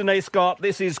 2021. That's Denise Scott.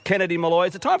 This is Kennedy Malloy.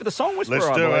 It's a time for the Song Whisperer, Let's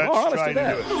I do believe. it. All right, let's do Straight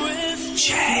that. into it.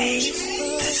 Jay,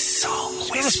 the Song I was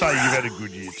going to say you've had a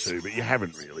good year too, but you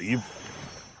haven't really.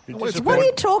 What are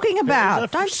you talking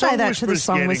about? Don't say that to the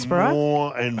Song Whisperer.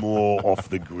 More and more off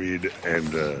the grid and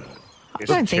I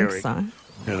don't think so.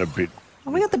 And a bit. Oh,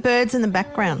 we got the birds in the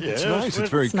background. Yeah, It's nice. It's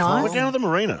very nice. We're down at the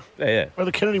marina. Yeah. Where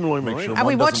the Kennedy Malloy makes sure Are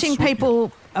we one doesn't watching swim.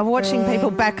 people? Are watching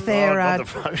people back there?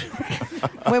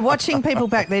 We're watching people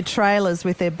back their trailers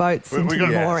with their boats into the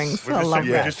moorings. I love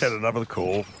We that. just had another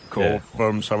call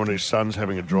from someone whose son's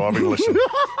having a driving lesson,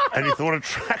 and he thought a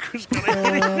truck was going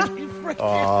to hit him.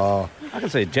 Oh, I can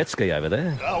see a jet ski over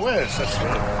there. Oh, where's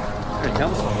that? Here it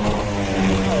comes.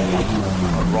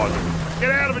 Right.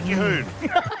 Get out of it, you hoon.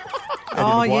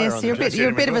 Oh yes, you're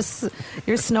a bit of a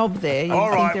snob there. You All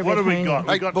think right, they're a what bit have we hoony. got?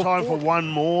 We've got time for one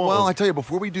more. Well, I tell you,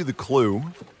 before we do the clue,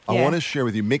 I Yeah. want to share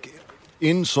with you, Mick,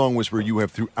 in Song Whisperer, you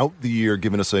have throughout the year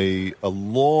given us a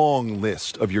long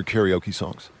list of your karaoke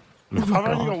songs. I've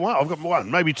only got one. I've got one,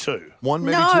 maybe two. One,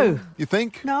 maybe No. two? You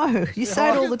think? No, you say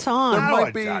it all the time. There No, might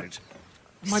I be, don't.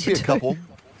 might be a couple.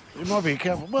 It might be a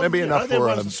couple. Well, Maybe you enough know, they're for,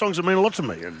 ones- songs that mean a lot to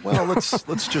me. And Well,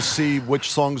 let's just see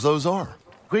which songs those are.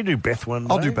 can we do Beth one?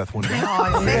 I'll day? do Beth one. Oh,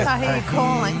 Beth, I hear you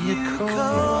calling.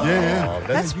 Yeah.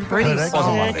 That's pretty Yeah,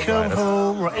 song. come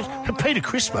home. Right. It's Peter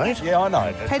Chris, mate. Yeah, I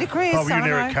know. Peter Chris, Oh, you I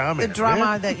never know, come the in, drummer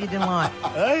yeah? that you didn't like.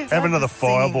 Hey, have another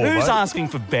fireball, Who's mate. asking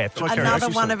for Beth? Another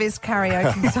one of his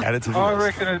karaoke songs. Add it to the I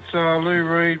list. reckon it's Lou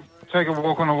Reed. Take a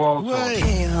walk on a wild side.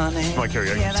 Hey, honey. My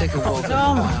karaoke. Yeah, Take a walk oh on the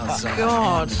my wild side.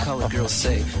 God. Colour girls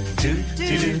say, do,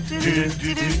 do, do, do, do,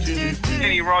 do, do.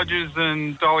 Kenny Rogers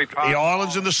and Dolly The Parton.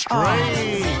 Islands in the Stream.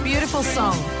 Oh, beautiful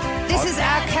song. This is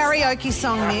our karaoke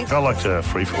song, Mick. I like to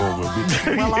freeform a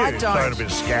bit. Well, I Throw in a don't. bit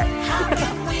of scat.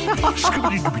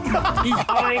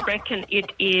 I reckon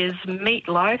it is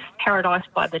Meatloaf, Paradise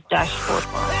by the Dashboard.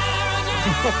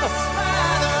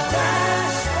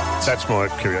 That's my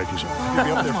karaoke song. You'll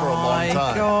be up there for a long My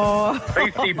time. God.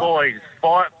 Beastie Boys,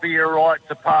 fight for your right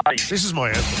to party. This is my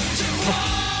anthem.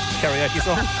 Karaoke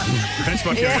song. That's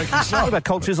my karaoke What song. about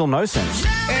Cultures or No Sense?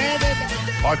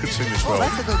 I could sing this Oh, well.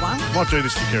 that's a good one. Might do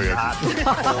this for karaoke.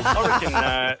 I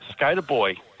reckon Skater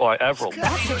Boy by Avril.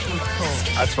 That's actually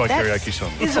cool. That's my That's- karaoke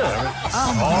song. Is it?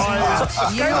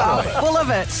 Oh, you are full of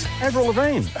it. Avril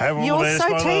Lavigne. Avril You're Lavigne's so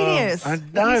my love. tedious. I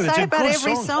know, You it's say a about good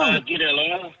every song. song. Get it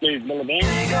loud, Steve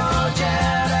Milliband.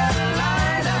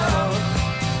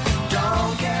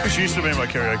 This used to be my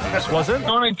karaoke song. Was it?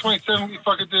 1927, if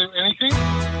I could do anything.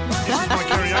 This is my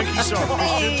karaoke song.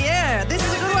 Yeah, this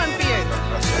is a good one for you.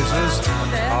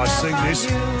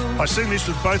 I sing this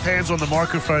with both hands on the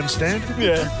microphone stand.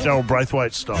 Yeah. It's old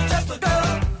Braithwaite style. Go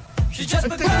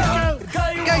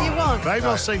you want. Maybe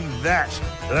I'll sing that.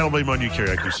 That'll be my new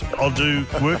karaoke song. I'll do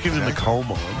Working in the Coal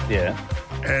Mine. Yeah.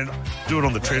 And do it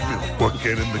on the treadmill.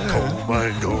 Working in the coal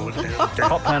mine, going down.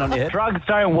 Hot pan on your head. Drugs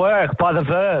don't work by the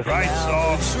Verve. Great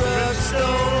song. Drugs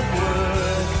don't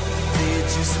work. It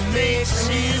just makes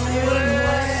you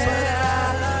worse.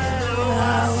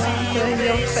 In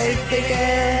your face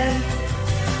again.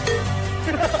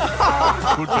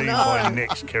 Could be my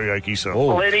next karaoke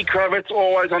song. Lenny Kravitz,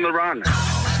 Always on the Run.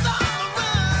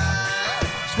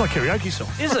 It's my karaoke song.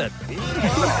 Is it?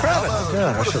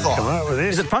 Yeah, I should have come up with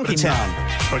this. Is it Funky Town?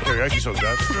 It's my karaoke song,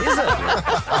 Dave. Is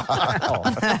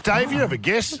it? Dave, you have a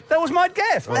guess? That was my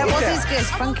guess. That was his guess,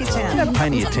 Funky Town. Don't pay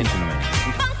any attention to me.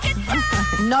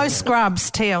 No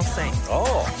Scrubs, TLC.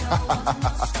 Oh.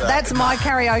 That's my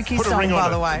karaoke Put a song, ring by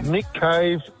on the it. way. Nick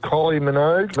Cave, Kylie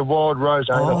Minogue, The Wild Rose.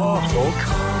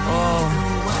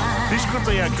 This could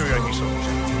be our karaoke song.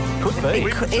 Could be.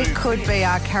 It could be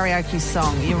our karaoke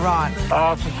song. You're right.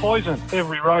 For Poison,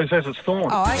 Every Rose Has Its Thorn.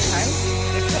 Oh, okay.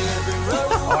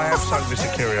 I have sung this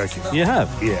at karaoke. You have?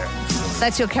 Yeah.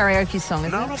 That's your karaoke song,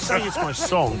 isn't No, it? I'm not saying it's my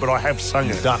song, but I have sung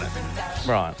it. Done it.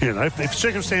 Right. You know, if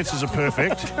circumstances are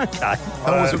perfect. Okay.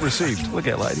 How was it received? Look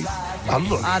out, ladies.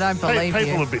 Look, I don't believe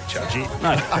people you. are a bit judgy.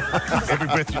 No. Every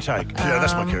breath you take. Yeah,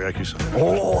 that's my karaoke song.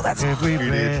 Oh, that's every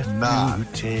breath you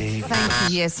take.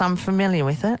 Thank you. Yes, I'm familiar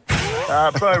with it.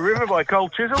 Bow River by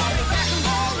Cold Chisel.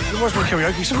 It was my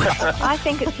karaoke song. I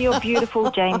think it's You're Beautiful,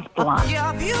 James Blunt.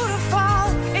 You're beautiful,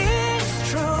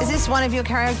 it's true. Is this one of your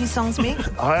karaoke songs, Mick?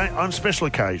 On special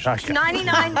occasions.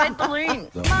 99 Red Balloon.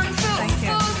 Thank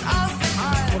you.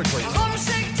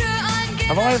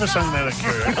 Have I ever sung that at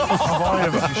karaoke? Have I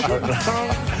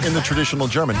ever? In the traditional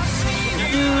German. This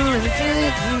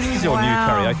is your new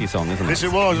karaoke song, isn't it? This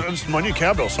it was. It's my new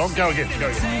cowbell song. Go again. Go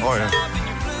again. Oh, yeah.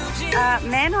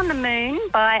 Man on the Moon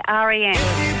by R.E.M.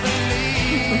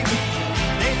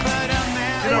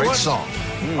 You know Great what? song.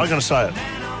 I'm going to say it.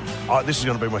 This is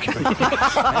going to be my karaoke.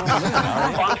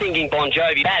 I'm thinking Bon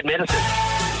Jovi, Bad Medicine.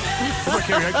 What's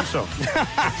my karaoke song? Is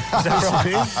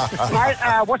that right?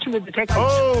 Watching the Detective.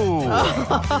 Oh!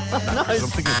 I'm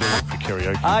thinking of doing it for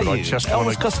karaoke. Are but you? I just Elvis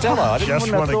want to. Costello. I Just wouldn't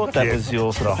have want thought to that get was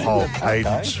your sort the of whole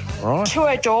cadence, right? To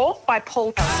Adore by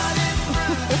Paul.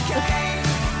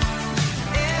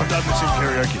 I've done this in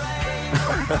karaoke.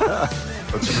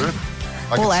 That's good.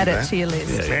 We'll add it to your list.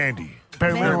 Sandy.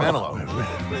 Barry Manilow.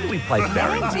 We played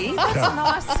Barry. Mandy? That's a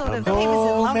nice sort of... He was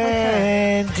in love with her.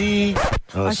 Mandy.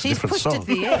 Oh, that's a she's different pushed song. it to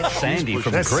the edge. Sandy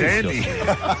from That's Greece.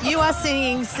 Sandy. You are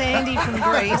singing Sandy from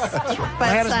Greece, but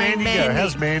How does saying Mandy go?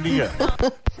 How's Mandy go?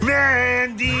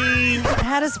 Mandy!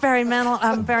 How does Barry Manilow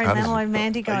and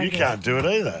Mandy go? Oh, you again? can't do it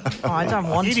either. Oh, I don't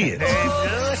want Idiot. to.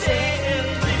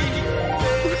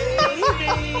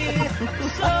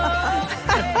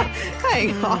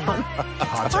 Hang on.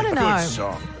 Oh, it's I a don't good know.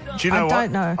 song. Do you know I what?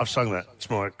 don't know. I've sung that. It's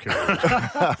my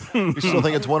karaoke. You still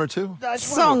think it's one or two?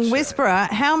 Song Whisperer,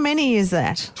 how many is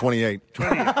that? 28.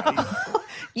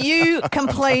 You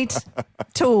complete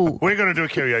Tool. We're going to do a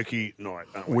karaoke night,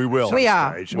 aren't we? We will. We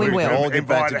are. Stage. We We're will. gonna All get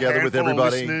back invite a together with handful of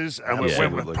everybody. listeners, and we're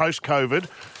Absolutely. post-COVID.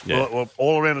 Yeah. We'll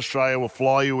all around Australia. We'll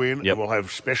fly you in, Yep. and we'll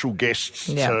have special guests.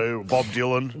 Yep. So Bob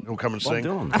Dylan will come and sing.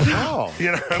 Oh.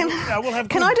 You know, we'll have.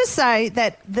 Can I just say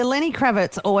that the Lenny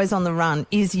Kravitz Always on the Run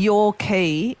is your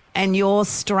key, and your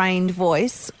strained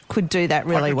voice could do that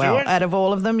really could do well it? out of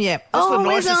all of them. Yep. That's the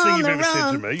Always nicest thing on you've the ever said to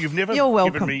run. me. You've never You're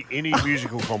welcome. given me any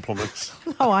musical compliments.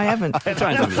 No, I haven't.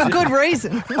 For good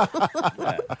reason.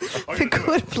 For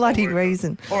good bloody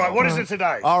reason. All right, what is it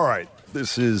today? All right.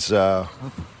 This is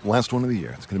last one of the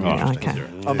year. It's going to be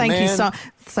interesting. Okay.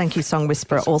 Thank you, Song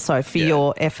Whisperer, also for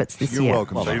your efforts this You're year.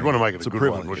 welcome. So you'd want to make it a good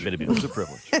privilege. one, wouldn't It's a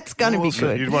privilege. It's going to be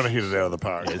good. You'd want to hit it out of the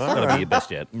park. It's got to be your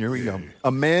best yet. Here we go. A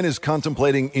man is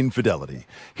contemplating infidelity.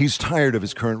 He's tired of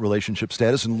his current relationship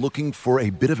status and looking for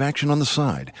a bit of action on the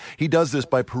side. He does this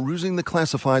by perusing the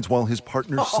classifieds while his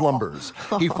partner slumbers.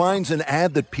 He finds an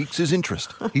ad that piques his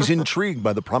interest. He's intrigued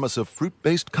by the promise of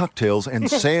fruit-based cocktails and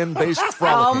sand-based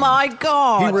frolicking. Oh, my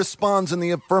God. He responds in the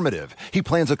affirmative. He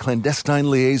plans a clandestine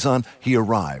liaison. He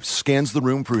arrives, scans the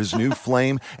room for his new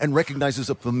flame, and recognizes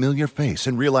a familiar face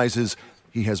and realizes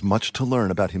he has much to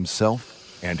learn about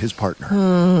himself and his partner.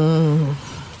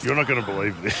 You're not going to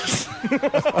believe this.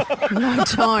 No,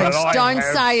 don't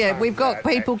say it. We've got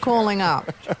people calling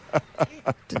up.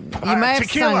 You may have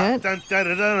tequila. sung it. It's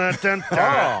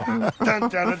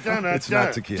It's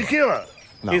not tequila. Tequila.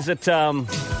 No. Is it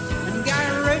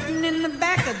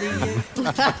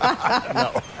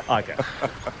No. Okay.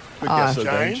 Good guess, though,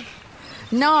 Jane? Dave.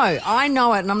 No, I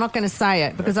know it, and I'm not going to say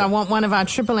it because I want one of our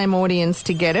Triple M audience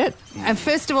to get it. And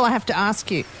first of all, I have to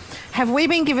ask you, have we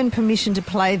been given permission to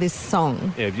play this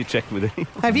song? Yeah, have you checked with him?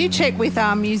 Have you checked with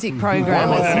our music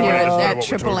programmers here at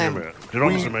Triple M?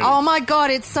 Oh, my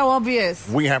God, it's so obvious.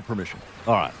 We have permission.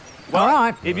 All right. All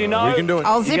right. If you know, we can do it.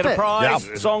 I'll you zip get a it. prize.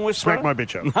 Yeah. Song whisperer. Smack my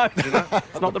bitch up. No,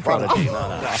 it's not the Prodigy.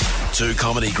 No. Two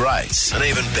comedy greats and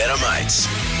even better mates.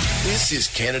 This is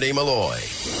Kennedy Malloy.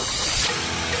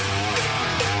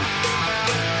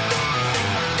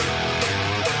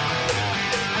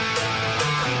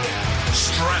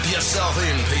 Strap yourself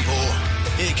in, people.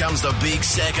 Here comes the big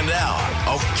second hour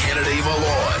of Kennedy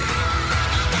Malloy.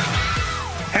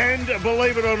 And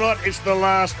believe it or not, it's the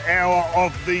last hour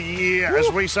of the year as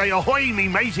we say ahoy, me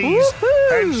mateys,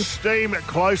 and steam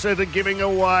closer to giving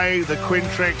away the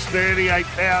Quintrex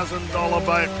 $38,000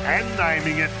 boat and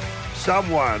naming it.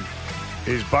 Someone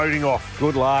is boating off.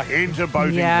 Good luck. Into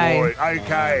boating glory.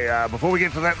 Okay, before we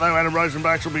get to that though, Adam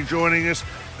Rozenbachs will be joining us.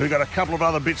 We've got a couple of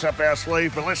other bits up our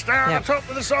sleeve, but let's start at the top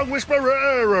with the song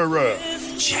Whisperer.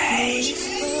 Jay,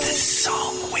 the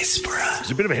song whisperer. It's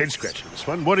a bit of a head scratcher, this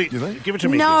one. What do you think? Give it to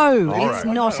me. No, All it's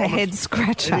right. not a head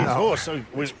scratcher. It is. Oh, so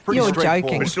we're pretty You're straightforward.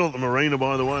 joking. We're still at the marina,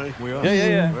 by the way. We are.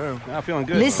 Yeah. I'm feeling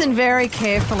good. Listen very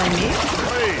carefully,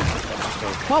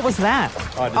 Mick. What was that?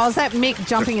 Oh, was that Mick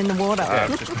jumping in the water?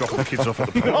 Just dropping the kids off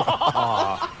at the pool.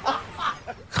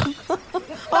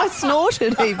 I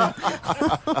snorted even.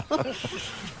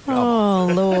 Oh,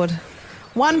 Lord.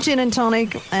 One gin and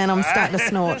tonic and I'm starting to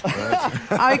snort.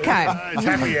 Okay. It's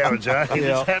happy hour, Jay.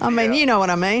 It's happy I mean, hour. you know what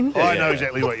I mean. I know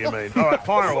exactly what you mean. All right,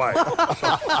 fire away.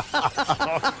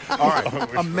 All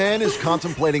right. A man is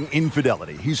contemplating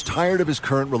infidelity. He's tired of his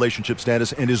current relationship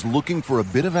status and is looking for a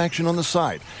bit of action on the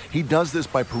side. He does this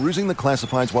by perusing the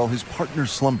classifieds while his partner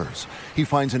slumbers. He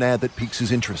finds an ad that piques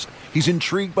his interest. He's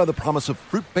intrigued by the promise of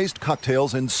fruit-based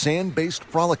cocktails and sand-based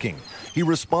frolicking. He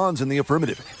responds in the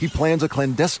affirmative. He plans a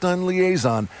clandestine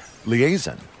liaison.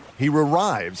 He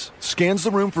arrives, scans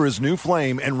the room for his new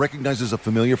flame, and recognizes a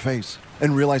familiar face,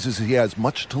 and realizes he has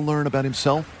much to learn about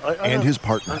himself and his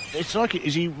partner. It's like,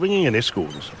 is he ringing an escort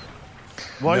or something?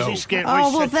 Why is he scared?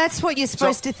 Oh, well, that's what you're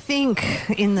supposed to think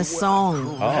in the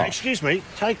song. Excuse me,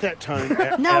 take that tone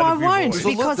out. No, out I of your won't, voice.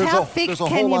 because how thick there's a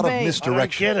can whole you lot be? of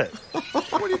misdirection. I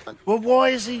don't get it. Well, why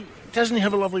is he? Doesn't he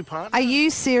have a lovely partner? Are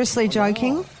you seriously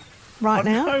joking right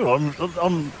now? No,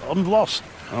 I'm lost.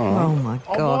 Oh, my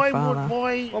God, Father.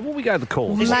 Why? Well, will we go to the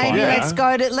calls? Maybe let's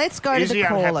go to Is the he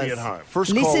unhappy callers. at home?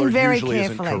 First Listen caller very usually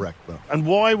carefully. isn't correct, though. And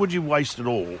why would you waste it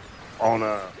all on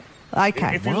a?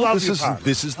 Okay. If you Well, love this your is- partner,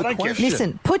 this is the I don't get it. question.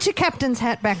 Listen, put your captain's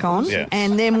hat back on, Yes.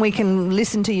 and then we can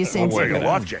listen to you I'm wearing sensibly.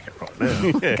 a life jacket right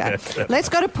now. Okay. Let's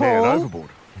go to Man Paul. overboard.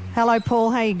 Hello,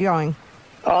 Paul. How you going?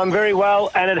 I'm very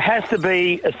well, and it has to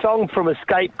be a song from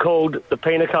Escape called the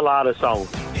Pina Colada Song.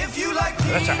 If you like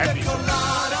That's a happy song.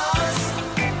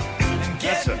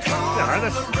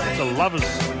 That's a lover's.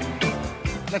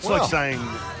 That's like saying.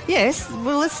 Yes.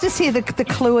 Well, let's just hear the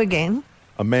clue again.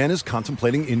 A man is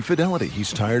contemplating infidelity.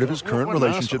 He's tired of his current What an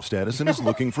relationship arsehole. status and is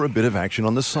looking for a bit of action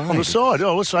on the side. On the side.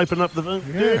 Oh, let's open up the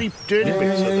dirty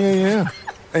bits. Yeah.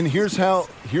 And here's how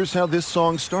this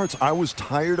song starts. I was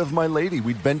tired of my lady.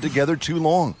 We'd been together too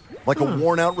long. Like a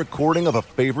worn-out recording of a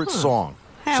favorite song.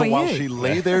 How so are while you? she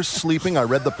lay there sleeping, I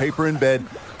read the paper in bed,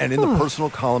 and in the personal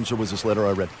columns there was this letter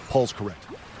I read. Paul's correct.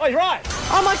 Oh, you're right.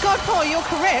 Oh, my God, Paul, you're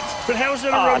correct. But how is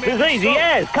that a Oh, romantic it's easy song?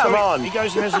 as, come So on. He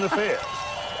goes and has an affair.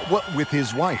 What, with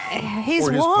his wife? His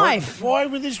Or his wife. Why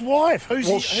with his wife? Who's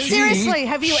Well, he? Seriously,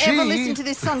 have you ever listened to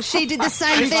this song? She did the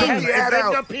same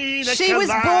thing. She was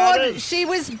bored. She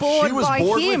was bored She was by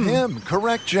bored him. with him.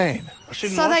 Correct, Jane.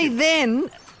 So they then,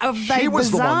 they She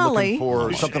was the one bizarrely, looking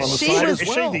for something on the she side was- as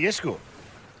Is well. she the escort?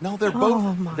 No, they're both.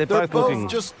 Oh, my They're They're both looking.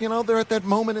 both just, they're at that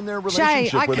moment in their Jay,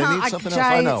 relationship I where they need can't. something Jay, else.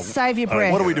 I know. save your All right,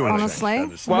 breath. what are we doing,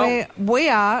 Honestly, Well- we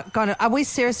are going to. Are we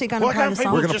seriously going to Why play can't the people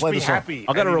song? We're gonna just play be the song. happy?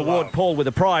 I've got to and in reward love? Paul with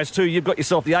a prize too. You've got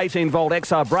yourself the 18-volt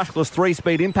XR brushless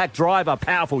 3-speed impact driver,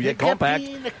 powerful yet compact.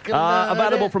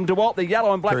 Available from DeWalt. The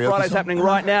yellow and black Karaoke Friday's song? happening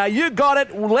right now. You got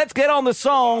it. Let's get on the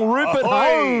song. Rupert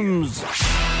Holmes.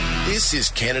 This is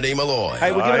Kennedy Malloy.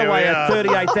 Hey, we're giving Here away we a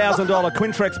are. $38,000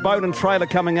 Quintrex boat and trailer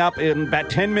coming up in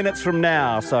about 10 minutes from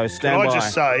now. So Can stand I by.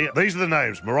 just say, these are the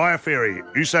names: Mariah Ferry,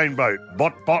 Usain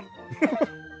Bolt, Bot,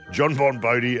 John Bon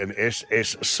Bodie, and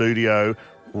SS Studio.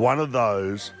 One of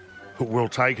those will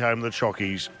take home the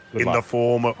chockies in luck. the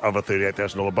form of a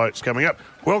 $38,000 boat. It's coming up.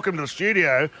 Welcome to the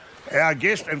studio. Our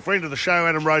guest and friend of the show,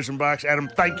 Adam Rozenbachs. Adam,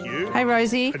 thank you. Hey,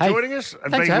 Rosie. For joining us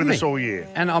and Thanks being for with us having all me. year.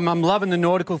 And I'm loving the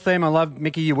nautical theme. I love,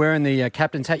 Mickey, you wearing the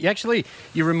captain's hat.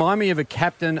 You remind me of a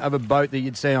captain of a boat that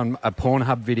you'd see on a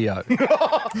Pornhub video.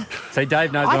 See,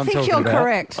 Dave knows what I'm talking about. I think you're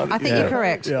correct. I think you're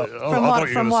correct. Yeah.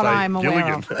 From what I'm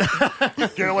aware of.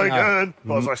 Gilligan.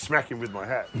 I was like smacking with my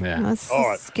hat. Yeah. That's All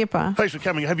right. Skipper. Thanks for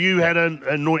coming. Have you had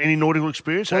any nautical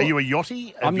experience? Are you a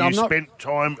yachty? Have you spent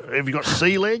time? Have you got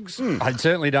sea legs? I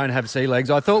certainly don't have sea legs.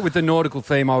 I thought with the nautical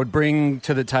theme I would bring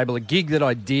to the table a gig that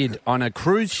I did on a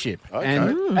cruise ship. Okay.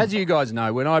 And as you guys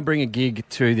know, when I bring a gig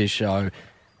to this show,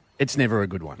 it's never a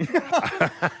good one. And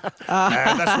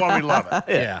that's why we love it.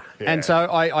 Yeah. And so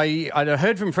I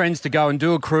heard from friends to go and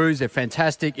do a cruise. They're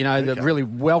fantastic. You know, they're really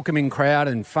welcoming crowd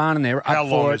and fun, and they're up How for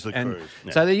long it. is the And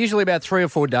cruise? so they're usually about 3 or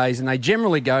 4 days, and they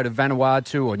generally go to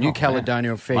Vanuatu or New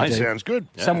Caledonia or Fiji. Mate, sounds good.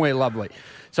 Somewhere lovely.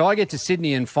 So I get to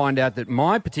Sydney and find out that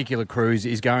my particular cruise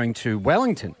is going to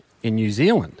Wellington in New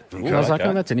Zealand. I was like,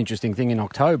 oh, that's an interesting thing in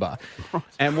October.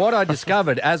 And what I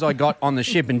discovered as I got on the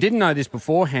ship, and didn't know this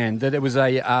beforehand, that it was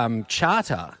a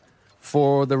charter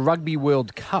for the Rugby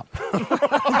World Cup.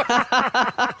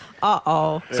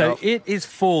 Uh-oh. So it is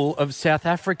full of South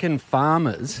African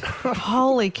farmers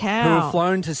Holy cow. who have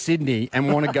flown to Sydney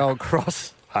and want to go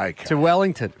across to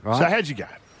Wellington. Right? So how'd you go?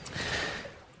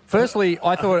 Firstly,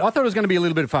 I thought it was going to be a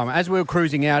little bit of fun. As we were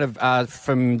cruising out of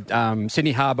from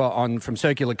Sydney Harbour from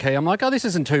Circular Quay, I'm like, oh, this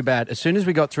isn't too bad. As soon as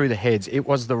we got through the heads, it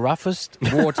was the roughest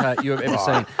water you have ever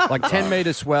seen. Like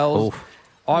 10-metre swells.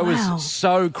 I was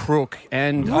so crook.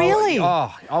 And Really?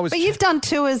 I was. But you've done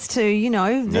tours to,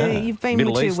 you've been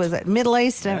Middle to, East. was it Middle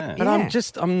East? But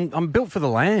I'm built for the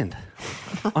land.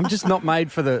 I'm just not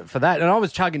made for that. And I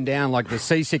was chugging down like the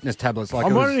seasickness tablets. Like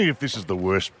I'm wondering if this is the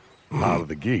worst part of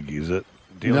the gig, is it?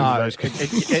 No,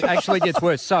 it actually gets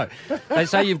worse. So they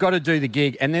say you've got to do the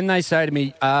gig, and then they say to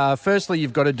me, firstly,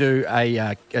 you've got to do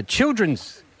a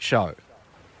children's show.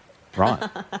 Right.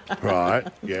 Right.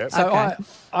 Yeah. So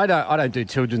I don't do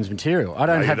children's material. I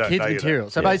don't have kids material.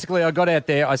 So basically, I got out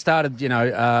there. I started,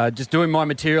 just doing my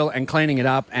material and cleaning it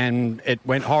up, and it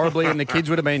went horribly. And the kids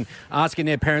would have been asking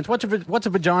their parents, "What's a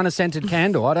vagina-scented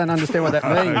candle?" I don't understand what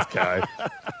that means. Okay.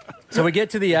 So we get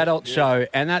to the adult show,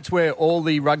 and that's where all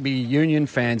the rugby union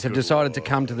fans have decided to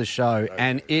come to the show,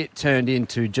 and it turned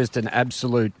into just an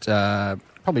absolute,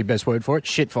 probably best word for it,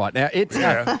 shit fight. Now,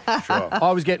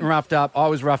 I was getting roughed up. I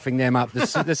was roughing them up.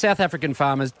 The South African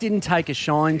farmers didn't take a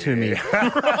shine to me.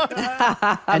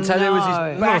 And so there was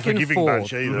this back and forth.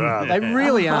 Bunch either, are They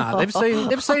really are.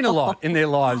 They've seen a lot in their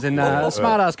lives, and a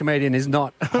smart-ass comedian is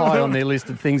not high on their list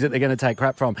of things that they're going to take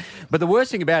crap from. But the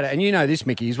worst thing about it, and you know this,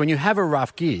 Mickey, is when you have a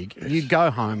rough gig, you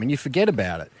go home and you forget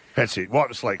about it. That's it. Wipe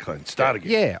the slate clean. Start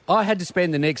again. Yeah. I had to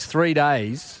spend the next 3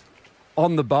 days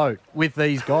on the boat with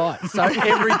these guys. So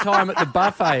every time at the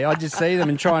buffet, I just see them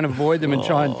and try and avoid them and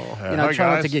try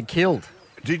not to get killed.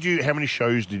 How many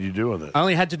shows did you do on that? I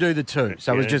only had to do the 2,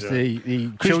 so it was just the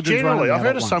children's generally, one. I've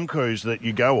heard of some cruise that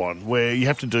you go on where you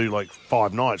have to do like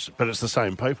 5 nights, but it's the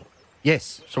same people.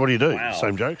 Yes. So what do you do?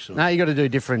 Same jokes? Or? No, you got to do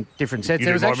different sets.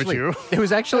 You do my material? There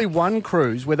was actually one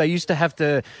cruise where they used to have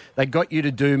to. They got you to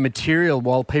do material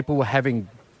while people were having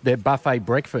their buffet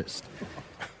breakfast.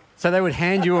 So they would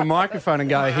hand you a microphone and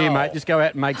go, "Here, mate, just go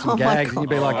out and make some gags." And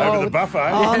you'd be like, over the buffet.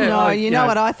 Oh, Yeah, no, like, you know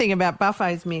what I think about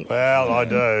buffets, Mick. Well, I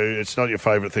do. It's not your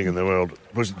favourite thing in the world.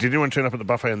 Did anyone turn up at the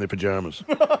buffet in their pyjamas?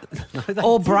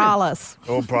 Or braless.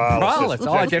 Or braless. Braless.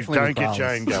 I definitely don't was get braless.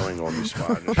 Jane going on this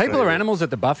one. People are animals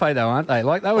at the buffet, though, aren't they?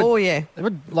 Like they were. Oh, yeah. They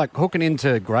were like hooking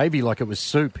into gravy like it was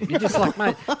soup. You're just like,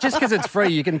 mate, just because it's free,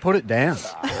 you can put it down.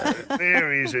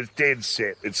 There is. It's dead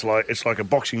set. It's like a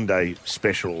Boxing Day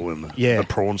special when the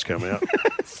prawns come out.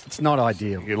 It's not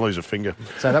ideal. You can lose a finger.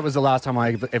 So that was the last time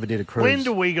I ever did a cruise. When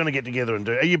are we going to get together and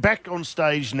do? Are you back on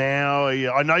stage now?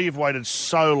 I know you've waited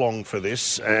so long for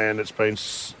this, and it's been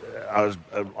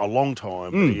a long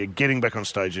time. But are you getting back on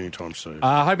stage anytime soon?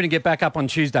 Hoping to get back up on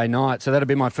Tuesday night, so that'll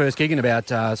be my first gig in about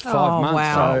 5 months.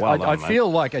 Wow. So Well done, I mate.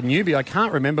 feel like a newbie. I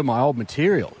can't remember my old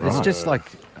material. It's just like,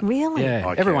 Really? yeah,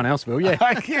 I everyone can. else will,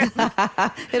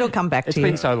 yeah. It'll come back It's to you.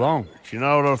 been so long. Do you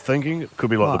know what I'm thinking? It could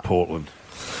be like the Portland.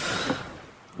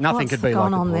 Nothing What's could be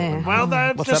gone like on the there? Portland.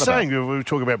 Well, What's just that about? saying, we were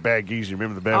talking about bad gigs. You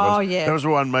remember the bad ones? Oh, yeah. That was the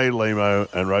one me, Limo,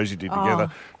 and Rosie did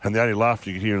together. And the only laughter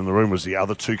you could hear in the room was the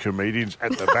other 2 comedians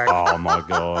at the back. Oh, my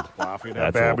God. Laughing at how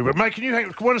That's bad we were. awkward. Mate, can you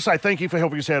I want to say thank you for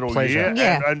helping us out all Pleasure. year.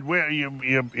 Yeah. And where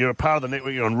you're a part of the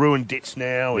network. You're on Ruined Debts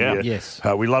now. And Yeah. you- Yes.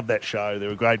 we love that show. They're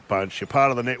a great bunch. You're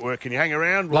part of the network. Can you hang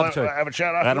around? Love to. Have a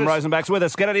chat after Adam this? Rozenbachs with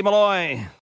us. Kennedy Malloy.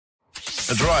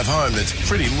 A drive home that's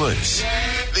pretty loose.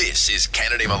 This is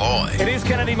Kennedy Malloy. It is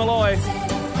Kennedy Malloy.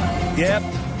 Yep.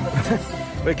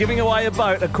 We're giving away a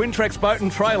boat, a Quintrex boat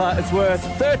and trailer. It's worth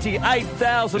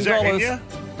 $38,000. Is that Enya?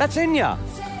 That's Enya.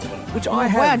 Which I Wow,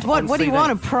 have. what on do you CD.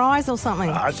 want? A prize or something?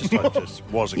 I just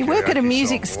was a You work at a karaoke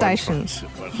music song. station.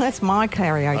 That's my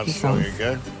karaoke song. There you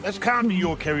go. That can't be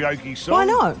your karaoke song. Why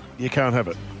not? You can't have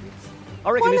it.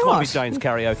 I reckon Why this might be not? Jane's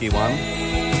karaoke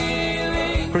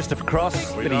one. Christopher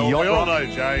Cross, We bit of all yacht rock. know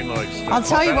Jane likes to I'll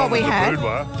tell you pop what out we in the had.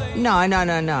 boudoir. No.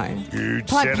 You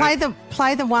Play said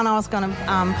it. the one I was going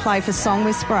to play for Song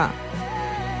Whisperer.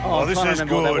 Oh, this I is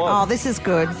remember what that good. was. Oh, this is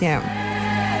good. Yeah.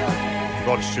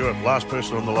 Rod Stewart, last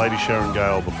person on the Lady Sharon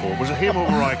Gale before. Was it him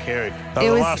or Mariah Carey? They It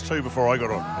were the was- last two before I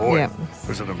got on. Boy, Yeah.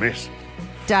 was it a mess.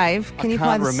 Dave, can you play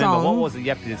Can't the remember. song? What was it you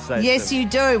have to say? Yes, you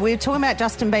do. We were talking about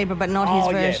Justin Bieber, but not his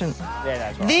version. Yes. Yeah,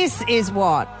 that's right. This is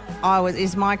what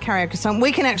is my karaoke song.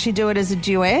 We can actually do it as a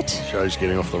duet. Show's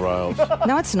getting off the rails.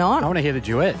 No, it's not. I want to hear the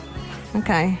duet.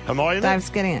 Okay. Am I in it? Dave's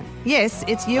getting it. Yes,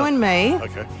 it's you and me.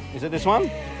 Okay. Is it this one?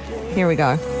 Here we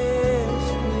go.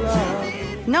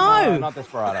 No. Not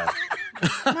Desperado.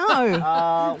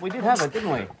 No. We did have it,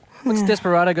 didn't we? What's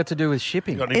Desperado got to do with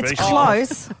shipping? Got any It's beats?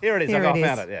 close. Here it is. Here I it is.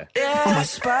 found it, yeah.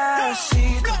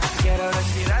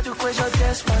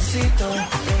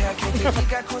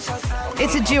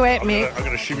 It's a duet, Mick. I'm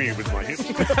going to shimmy you with my hips.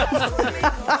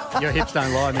 Your hips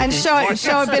don't lie, And Mickey.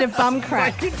 show a bit of bum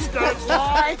crack.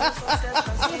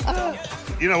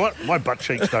 You know what? My butt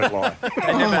cheeks don't lie. God.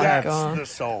 That's the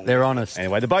song. They're honest.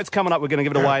 Anyway, the boat's coming up. We're going to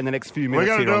give it away in the next few We're minutes.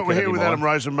 going to do it. on We're here Kennedy with Mine.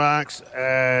 Adam Rozenbachs.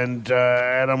 And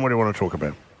Adam, what do you want to talk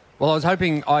about? Well, I was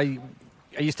hoping Are you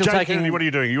still Jane taking... Kennedy, what are you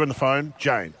doing? Are you on the phone?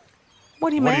 Jane, What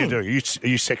do you what mean? are you doing? Are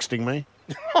you sexting me?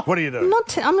 What are you doing?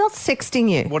 I'm not sexting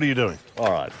you. What are you doing?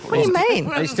 All right. What do you mean?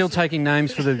 Are you still taking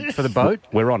names for the boat?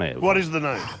 We're on it. What is the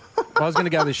name? I was going to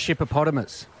go with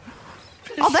Shippopotamus.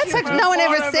 Oh, that's actually, no one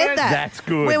ever said that. That's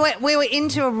good. We were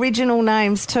into original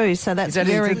names too, so that's Is that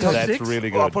very into good. top That's six?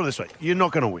 really Well, I'll good. put it this way. You're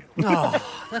not going to win.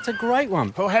 Oh, that's a great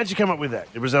one. Well, how'd you come up with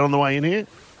that? Was that on the way in here?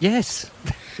 Yes,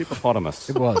 Hippopotamus.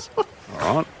 it was. All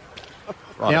right.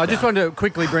 Now, I just wanted to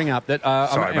quickly bring up that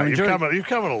Sorry, I'm mate. enjoying... You've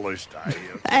come on a loose day.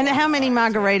 And how many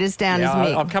margaritas down is Yeah,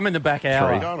 Mick? I've come in the back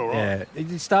hour. Going all right. Yeah,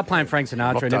 you start playing Frank Sinatra,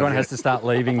 Not and done everyone yet. has to start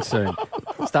leaving soon.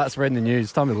 Start spreading the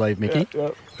news. Time to leave, Mickey.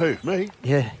 Who? Me?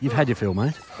 Yeah, you've had your fill,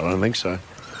 mate. I don't think so.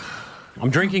 I'm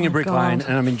drinking a Brick God. Lane,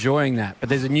 and I'm enjoying that. But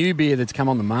there's a new beer that's come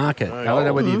on the market. I don't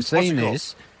know whether you've seen What's it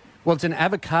this. Well, it's an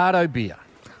avocado beer.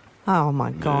 Oh my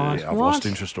God! Yeah, I've what? lost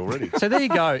interest already. So there you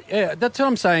go. Yeah, that's what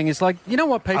I'm saying. Is like, you know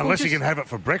what, people Unless just... you can have it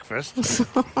for breakfast.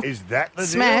 Is that the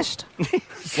Smashed.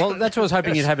 Well, that's what I was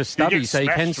hoping you'd have a deal? stubby, You get so you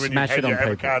can smashed when smash you've it had on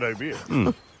your people. avocado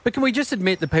beer. But can we just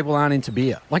admit that people aren't into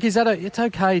beer? Like, is that it's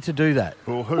okay to do that?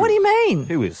 Well, who? What do you mean?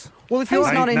 Who is? Well, if Who's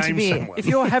you're not into name beer? someone. if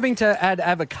you're having to add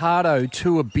avocado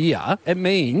to a beer, it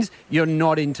means you're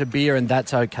not into beer, and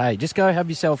that's okay. Just go have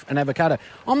yourself an avocado.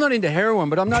 I'm not into heroin,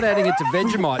 but I'm not adding it to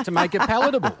Vegemite to make it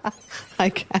palatable.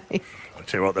 Okay. I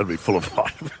tell you what, that'd be full of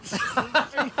vitamins.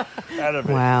 That'd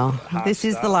be Wow. hard This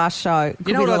is stuff. the last show. Could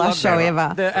You know be what the I last love show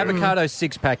about ever. The avocado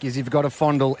six-pack is you've got to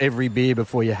fondle every beer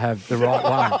before you have the right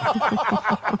one.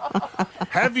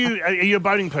 Have you? Are you a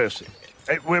boating person?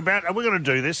 We're going to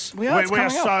do this. We are, it's we are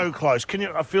coming up. so close. Can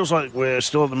you? It feels like we're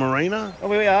still at the marina. Oh,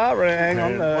 we are. Hang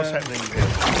on. What's happening here?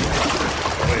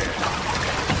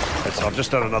 I've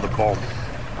just done another bomb.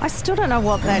 I still don't know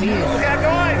what that is. Look out,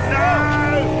 guys!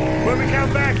 No! When we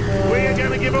come back, we are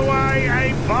going to give away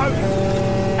a boat.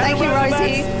 Thank you,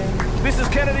 Rosie. This is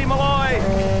Kennedy Malloy.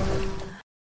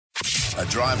 A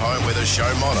drive home with a show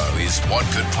motto is what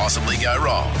could possibly go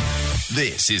wrong.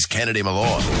 This is Kennedy Malloy.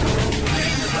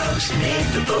 Name the boat, name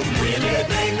the boat winner,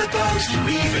 name the boat.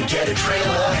 You even get a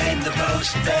trailer. Name the boat,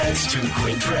 thanks to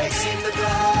Quintrex in the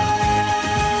boat.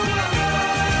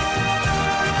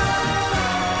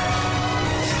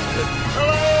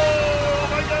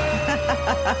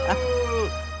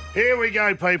 Here we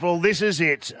go, people. This is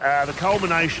it. The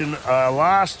culmination,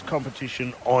 last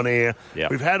competition on air.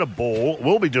 Yep. We've had a ball.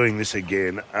 We'll be doing this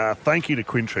again. Thank you to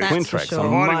Quintrex. That's for Quintrex, sure.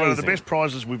 Providing one of the amazing. best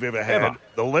prizes we've ever had. Ever.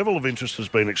 The level of interest has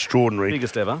been extraordinary.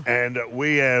 Biggest ever. And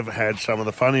we have had some of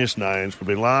the funniest names. We've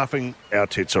been laughing our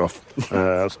tits off.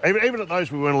 Even at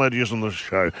those we weren't allowed to use on the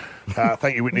show.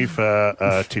 Thank you, Whitney, for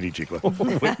Titty Jiggler.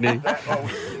 Whitney.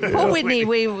 Poor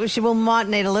Whitney, she might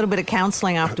need a little bit of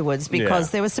counselling afterwards because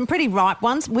Yeah. there were some pretty ripe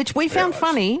ones, which we found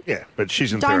funny. Yeah, but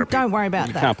she's in therapy. Don't worry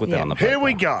about that. Can't put that Yeah. on the Here paper.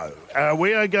 we go.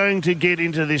 We are going to get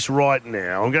into this right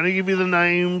now. I'm going to give you the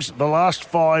names, the last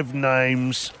 5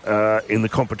 names in the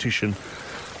competition,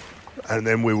 and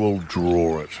then we will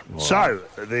draw it. So,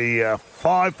 the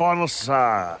 5 finalists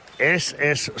are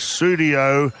SS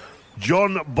Studio,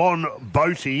 John Bon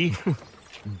Boaty,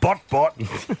 Bot,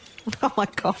 Oh, my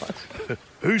God.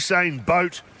 Usain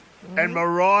Boat, and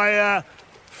Mariah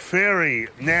Ferry.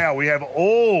 Now, we have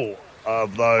all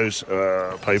of those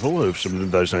people who've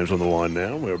submitted those names on the line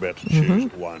now. We're about to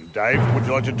choose one. Dave, would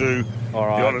you like to do the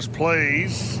honours,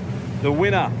 please? The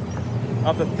winner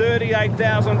of the $38,000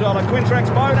 Quintrex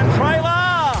Boat and Trailer.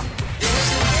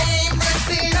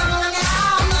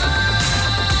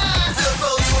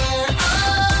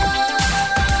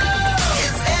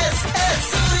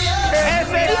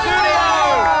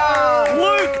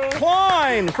 Luke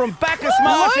Klein from Bacchus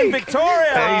Marsh in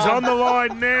Victoria. He's on the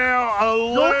line now.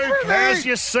 Luke, how's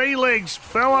your sea legs,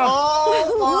 fella?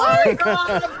 Oh, my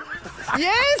God.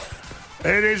 Yes.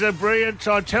 It is a brilliant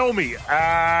time. Tell me.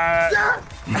 Sorry.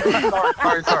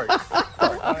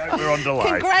 We're on delay.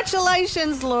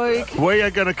 Congratulations, Luke. We are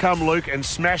going to come, Luke, and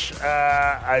smash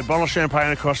a bottle of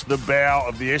champagne across the bow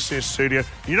of the SS Studio.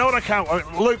 You know what I can't...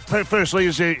 Luke, firstly,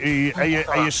 are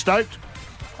you stoked?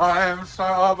 I am so...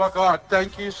 Oh, my God.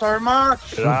 Thank you so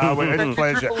much. It's a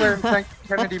pleasure. Thank you,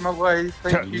 Kennedy Malloy.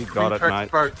 Thank you, got it, mate.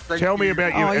 Boat. Tell me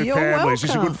about your family. Is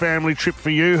this a good family trip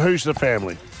for you? Who's the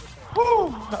family?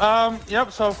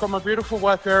 Yep, so I've got my beautiful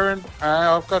wife, Erin.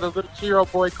 I've got a little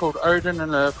 2-year-old boy called Odin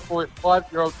and a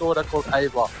 5-year-old daughter called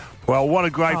Ava. Well, what a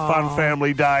great fun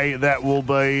family day that will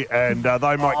be, and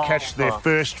they might catch their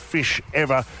first fish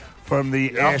ever from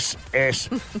the SS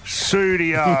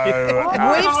Studio.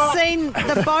 We've seen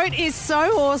the boat is so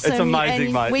awesome. It's amazing,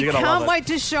 and mate. We You're gonna love can't it. wait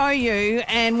to show you,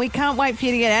 and we can't wait for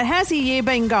you to get out. How's your year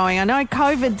been going? I know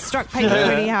COVID struck people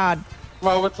pretty hard.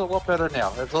 Well, it's a lot better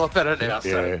now.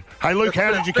 Yeah. Hey, Luke,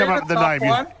 how did you come up with the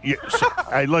name?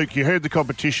 Hey, Luke, you heard the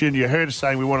competition. You heard us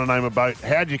saying we want to name a boat.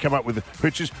 How did you come up with it?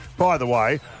 Which is, by the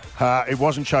way, it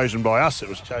wasn't chosen by us. It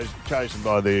was chosen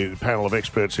by the panel of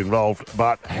experts involved.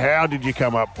 But how did you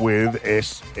come up with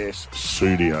SS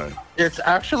Studio? It's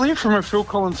actually from a Phil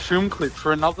Collins film clip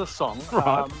for another song.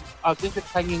 Right. I think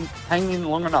it's hanging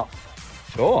long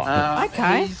enough. Sure.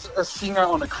 Okay. He's a singer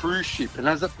on a cruise ship, and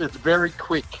it's very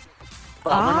quick.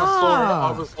 But when I saw it,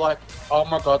 I was like, oh,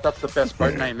 my God, that's the best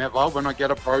boat name ever. When I get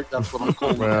a boat, that's what I'm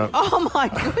calling it. Oh, my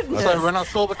goodness. So when I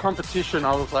saw the competition,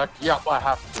 I was like, yep, I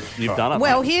have to. You've done it.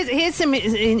 Well, here's some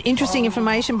interesting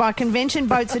information. By convention,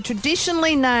 boats are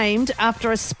traditionally named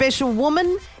after a special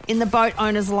woman in the boat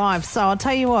owner's life. So I'll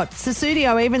tell you what,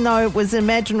 Susudio, even though it was an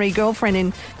imaginary girlfriend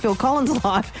in Phil Collins'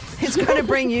 life, is going to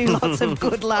bring you lots of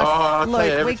good luck.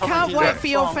 Luke, we can't wait for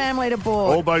your family to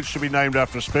board. All boats should be named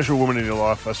after a special woman in your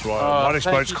life. That's why my next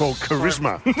boat's called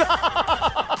Charisma.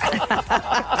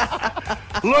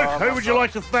 Luke, who would you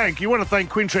like to thank? You want to thank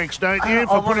Quintrex, don't you,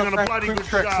 for putting on a bloody good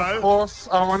show? Of course.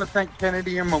 I want to thank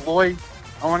Kennedy and Malloy.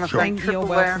 I want to thank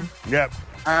Triple M. Yep.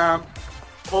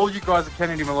 All you guys at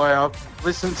Kennedy Malloy, I've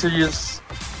listened to you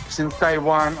since day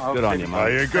one. Good on you, mate. Oh,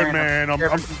 you're a good man. Do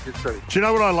you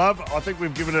know what I love? I think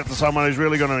we've given it to someone who's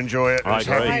really going to enjoy it. I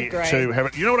agree. Happy to have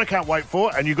it. You know what I can't wait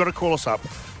for? And you've got to call us up.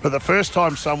 For the first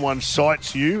time someone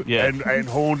sights you and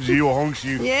horns you or honks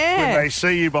you when they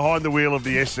see you behind the wheel of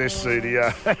the SS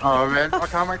Studio. Oh, man. I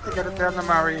can't wait to get it down the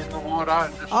Murray in the water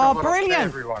and just show it off to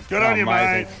everyone. Good on you,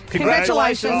 mate.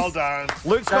 Congratulations. Well done.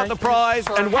 Luke's got the prize,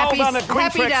 and well done at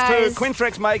Quintrex too.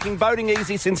 Quintrex making boating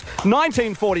easy since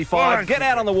 1945. Get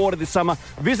out on the water this summer.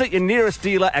 Visit your nearest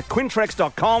dealer at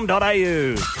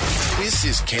quintrex.com.au. This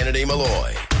is Kennedy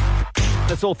Malloy.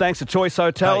 That's all thanks to Choice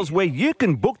Hotels, where you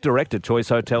can book direct at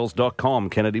choicehotels.com.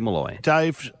 Kennedy Malloy.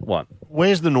 Dave. What?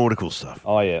 Where's the nautical stuff?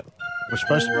 Oh, yeah. We're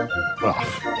supposed to...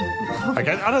 Oh.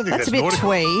 Okay, I don't think that's a bit nautical.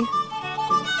 twee.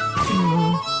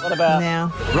 What about...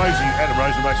 Now. Adam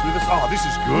Rozenbachs with us. Oh, this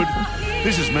is good.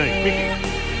 This is me. Mick.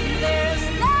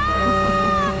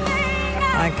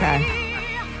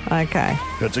 Okay.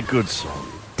 That's a good song.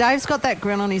 Dave's got that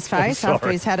grin on his face after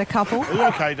he's had a couple. Are you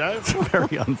okay, Dave? It's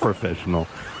very unprofessional.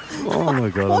 Oh, my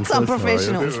God. What's I'm so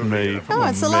unprofessional? Sorry. It's me. No,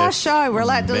 it's the last show. We're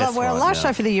allowed to. Mess We're right last now.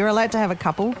 show for the year. We're allowed to have a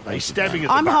couple. He's stabbing at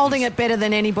the I'm buttons. holding it better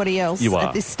than anybody else You are.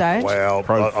 at this stage. Well,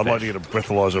 I'd like to get a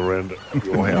breathalyser around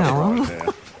your house right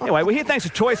now. Anyway, we're here thanks to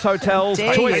Choice Hotels,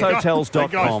 Dare you. Hey, guys,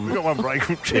 choicehotels.com. we've got one break.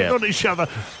 We've turned Yeah. on each other.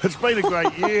 It's been a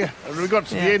great year. And we got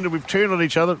to the end and we've turned on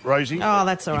each other. Rosie. Oh,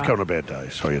 that's all You've right. come on a bad day.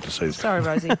 Sorry you had to see this. Sorry,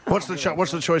 Rosie. What's the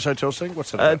Choice Hotels thing?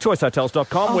 What's that?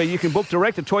 Choicehotels.com, where you can book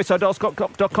direct at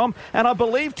choicehotels.com. And I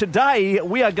believe today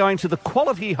we are going to the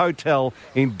Quality Hotel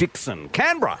in Dixon,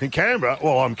 Canberra. In Canberra?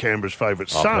 Well, I'm Canberra's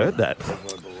favourite I've son. heard that.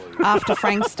 After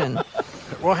Frankston.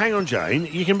 Well, hang on, Jane.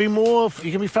 You can be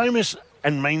famous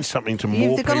and mean something to more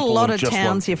people. You've got a lot than of just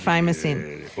towns one. you're famous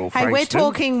in. Well, Hey, we're Frankston.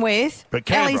 talking with But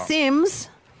Ellie Canberra. Sims,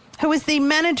 who is the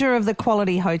manager of the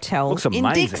Quality Hotel Looks in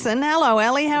amazing. Dixon. Hello,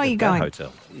 Ellie. How are you going?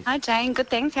 Hotel. Hi, Jane. Good,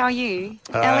 thanks. How are you?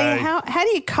 Ellie, how do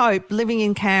you cope living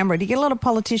in Canberra? Do you get a lot of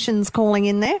politicians calling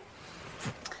in there?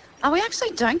 Oh, we actually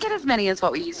don't get as many as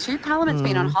what we used to. Parliament's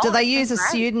been on hold. Do they It's use a been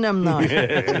great. pseudonym, though?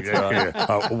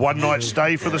 Yeah. One night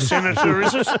stay for the senator,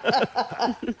 is it?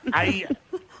 Hey,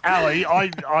 Ali,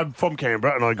 I'm from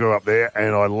Canberra and I grew up there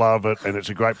and I love it and it's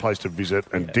a great place to visit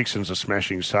and Dixon's a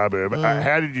smashing suburb.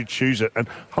 How did you choose it? And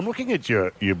I'm looking at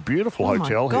your beautiful Oh,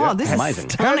 hotel my God, here. this is Amazing. How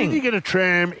stunning. did you get a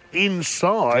tram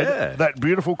inside that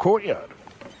beautiful courtyard?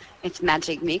 It's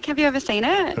magic, Mick. Have you ever seen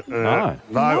it? No,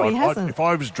 No, he hasn't. if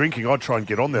I was drinking, I'd try and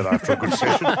get on that after a good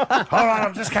session. All right,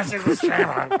 I'm just catching this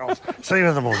tram. I'll see you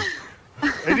in the morning.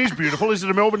 It is beautiful. Is it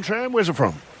a Melbourne tram? Where's it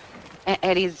from?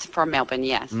 It is from Melbourne,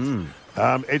 yes.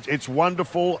 It's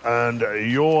wonderful, and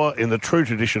you're in the true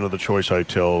tradition of the Choice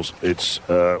Hotels. It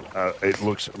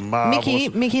looks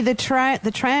marvellous. Mickey, the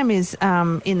tram is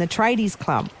in the Tradies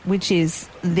Club, which is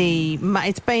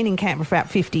it's been in Canberra for about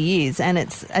 50 years, and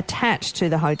it's attached to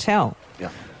the hotel. Yeah.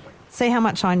 See how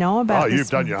much I know about this you've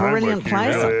done your brilliant homework.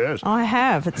 You place? really have. I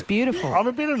have. It's beautiful. I'm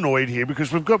a bit annoyed here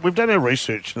because we've done our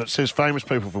research, and it says famous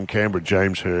people from Canberra: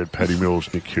 James Hird, Paddy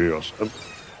Mills, Nick Kyrgios.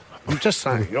 I'm just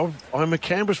saying, I'm a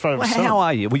Canberra's favourite son. How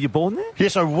are you? Were you born there?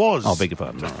 Yes, I was. Oh, beg your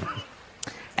pardon. All right.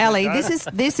 Ellie,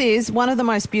 this is one of the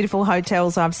most beautiful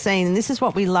hotels I've seen, and this is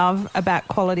what we love about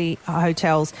Quality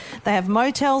Hotels. They have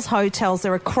motels, hotels,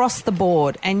 they're across the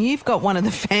board, and you've got one of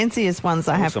the fanciest ones,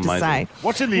 I have to say.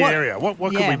 What's in the area? What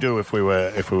could we do if we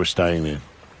were staying there?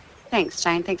 Thanks,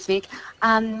 Jane. Thanks, Mick.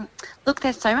 Look,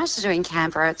 there's so much to do in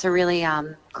Canberra. It's a really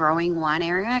growing wine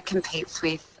area. It competes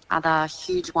with other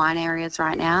huge wine areas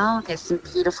right now. There's some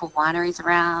beautiful wineries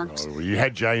around. Oh, well, you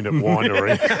had Jane at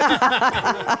winery.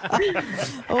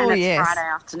 And it's yes. Friday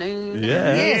afternoon.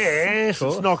 Yes,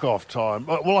 it's knock-off time.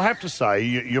 Well, I have to say,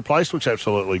 your place looks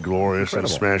absolutely glorious and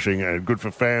smashing and good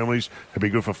for families. It'd be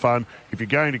good for fun. If you're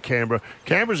going to Canberra,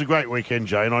 Canberra's a great weekend,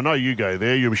 Jane. I know you go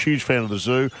there. You're a huge fan of the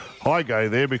zoo. I go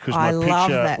there because my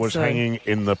picture was hanging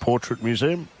in the Portrait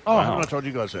Museum. Oh, haven't I told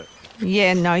you guys that?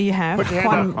 Yeah, no, you have. Put your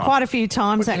hand up. Quite a few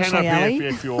times, Put your actually, hand up Ali. here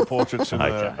if your portraits in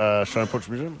the Australian Portrait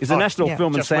Museum. Is the National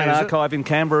Film and Just me, Sound is it? Archive in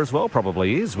Canberra as well?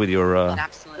 Probably is with your... It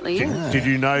absolutely is. Did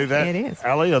you know that, Yeah, it is.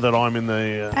 Ali, or that I'm in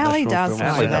the Ali National does Film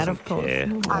and know Sound that, Archive? of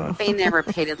course. I've been there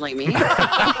repeatedly, Mick.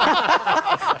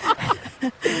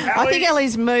 I think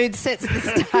Ellie's mood sets the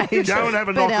stage. Go and have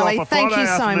a But knock Ellie, off a thank Friday you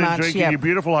so afternoon much. drink Yep. in your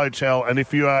beautiful hotel, and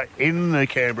if you are in the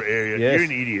Canberra area, you're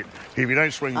an idiot. If you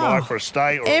don't swing by for a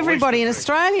stay, or Everybody in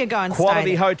Australia go and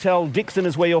Quality stay. Hotel Dixon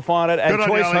is where you'll find it, and Good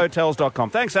on you, Ali. choicehotels.com.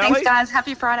 Thanks, Ali. Thanks, guys.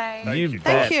 Happy Friday. You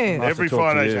bet. Thank you. Nice Every to talk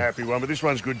to Friday's you. a happy one, but this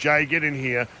one's good. Jay, get in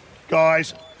here.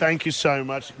 Guys, thank you so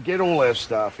much. Get all our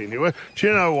staff in here. Do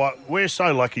you know what? We're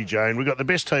so lucky, Jane. We've got the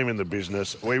best team in the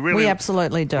business. We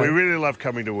absolutely do. We really love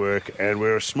coming to work, and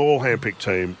we're a small handpicked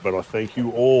team, but I thank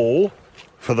you all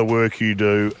for the work you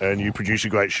do, and you produce a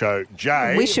great show.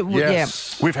 Jay, We should-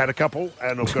 Yes. we've had a couple,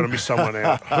 and I've got to miss someone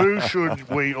out. Who should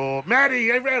we, or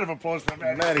Maddie, a round of applause for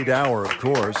Maddie. Maddie Dower, of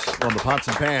course, on the pots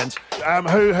and pans.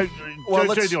 Who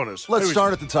Well, do the honours. Let's Who is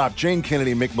start it? at the top. Jane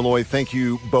Kennedy, Mick Malloy, thank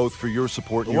you both for your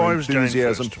support and Why your was Jane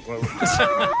enthusiasm.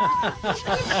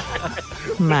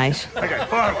 Mate. Okay,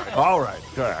 fire away. All right.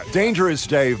 Dangerous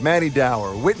Dave, Maddie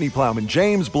Dower, Whitney Plowman,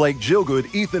 James Blake, Jill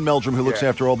Good, Ethan Meldrum, who looks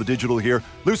after all the digital here,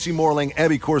 Lucy Morling,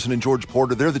 Abby Corson, and George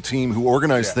Porter. They're the team who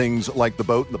organize things like the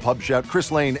boat and the pub shout.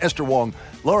 Chris Lane, Esther Wong,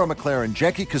 Laura McLaren,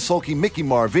 Jackie Kasulki, Mickey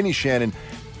Marr, Vinnie Shannon,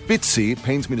 Fitzy, it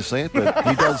pains me to say it, but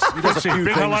he does a Fitzy, few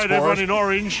big things hello to for everyone us. in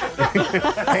orange.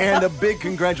 And a big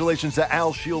congratulations to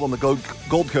Al Shield on the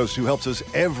Gold Coast, who helps us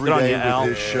every Good on day you, with Al.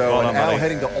 this show. Well and done, Al buddy.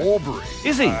 heading to Albury.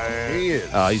 Is he? He is.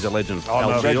 He's a legend. Oh, Al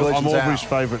no, Shields. I'm Congratulations, Aubrey's Al.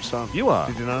 favourite son. You are.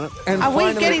 Did you know that? And Are we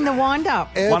finally, getting the wind up?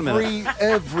 1 minute.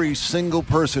 Every single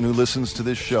person who listens to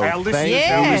this show. Our listeners,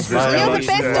 thank our Yes, listeners, you're our the best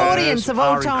listeners audience of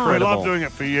all are time. We incredible. love doing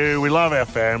it for you. We love our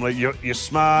family. You're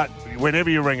smart. Whenever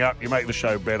you ring up, you make the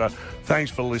show better.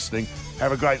 Thanks for listening.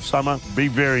 Have a great summer. Be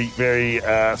very, very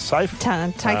safe.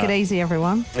 Take it easy,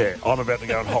 everyone. Yeah, I'm about to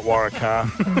go and hotwire a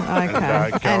car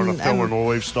and go on a Thelma and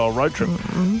Louise style road trip.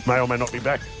 May or may not be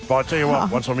back. But I tell you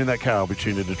what, once I'm in that car, I'll be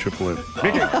tuned into Triple M.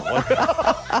 Mickey.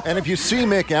 And if you see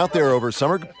Mick out there over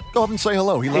summer, go up and say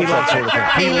hello. He loves that sort of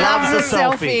thing. He loves a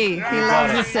selfie. selfie. He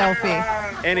loves a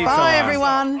selfie. Anytime. Bye,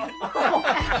 everyone.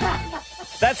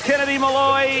 That's Kennedy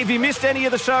Malloy. If you missed any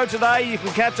of the show today, you can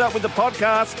catch up with the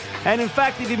podcast. And in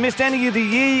fact, if you missed any of the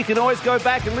year, you can always go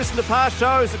back and listen to past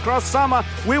shows across summer.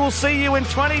 We will see you in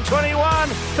 2021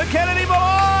 for Kennedy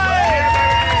Malloy.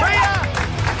 See ya!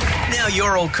 Now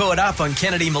you're all caught up on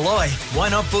Kennedy Malloy, why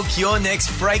not book your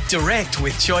next break direct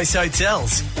with Choice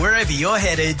Hotels? Wherever you're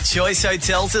headed, Choice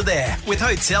Hotels are there, with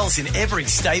hotels in every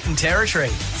state and territory.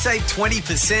 Save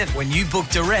 20% when you book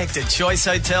direct at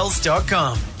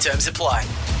choicehotels.com. Terms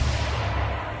apply.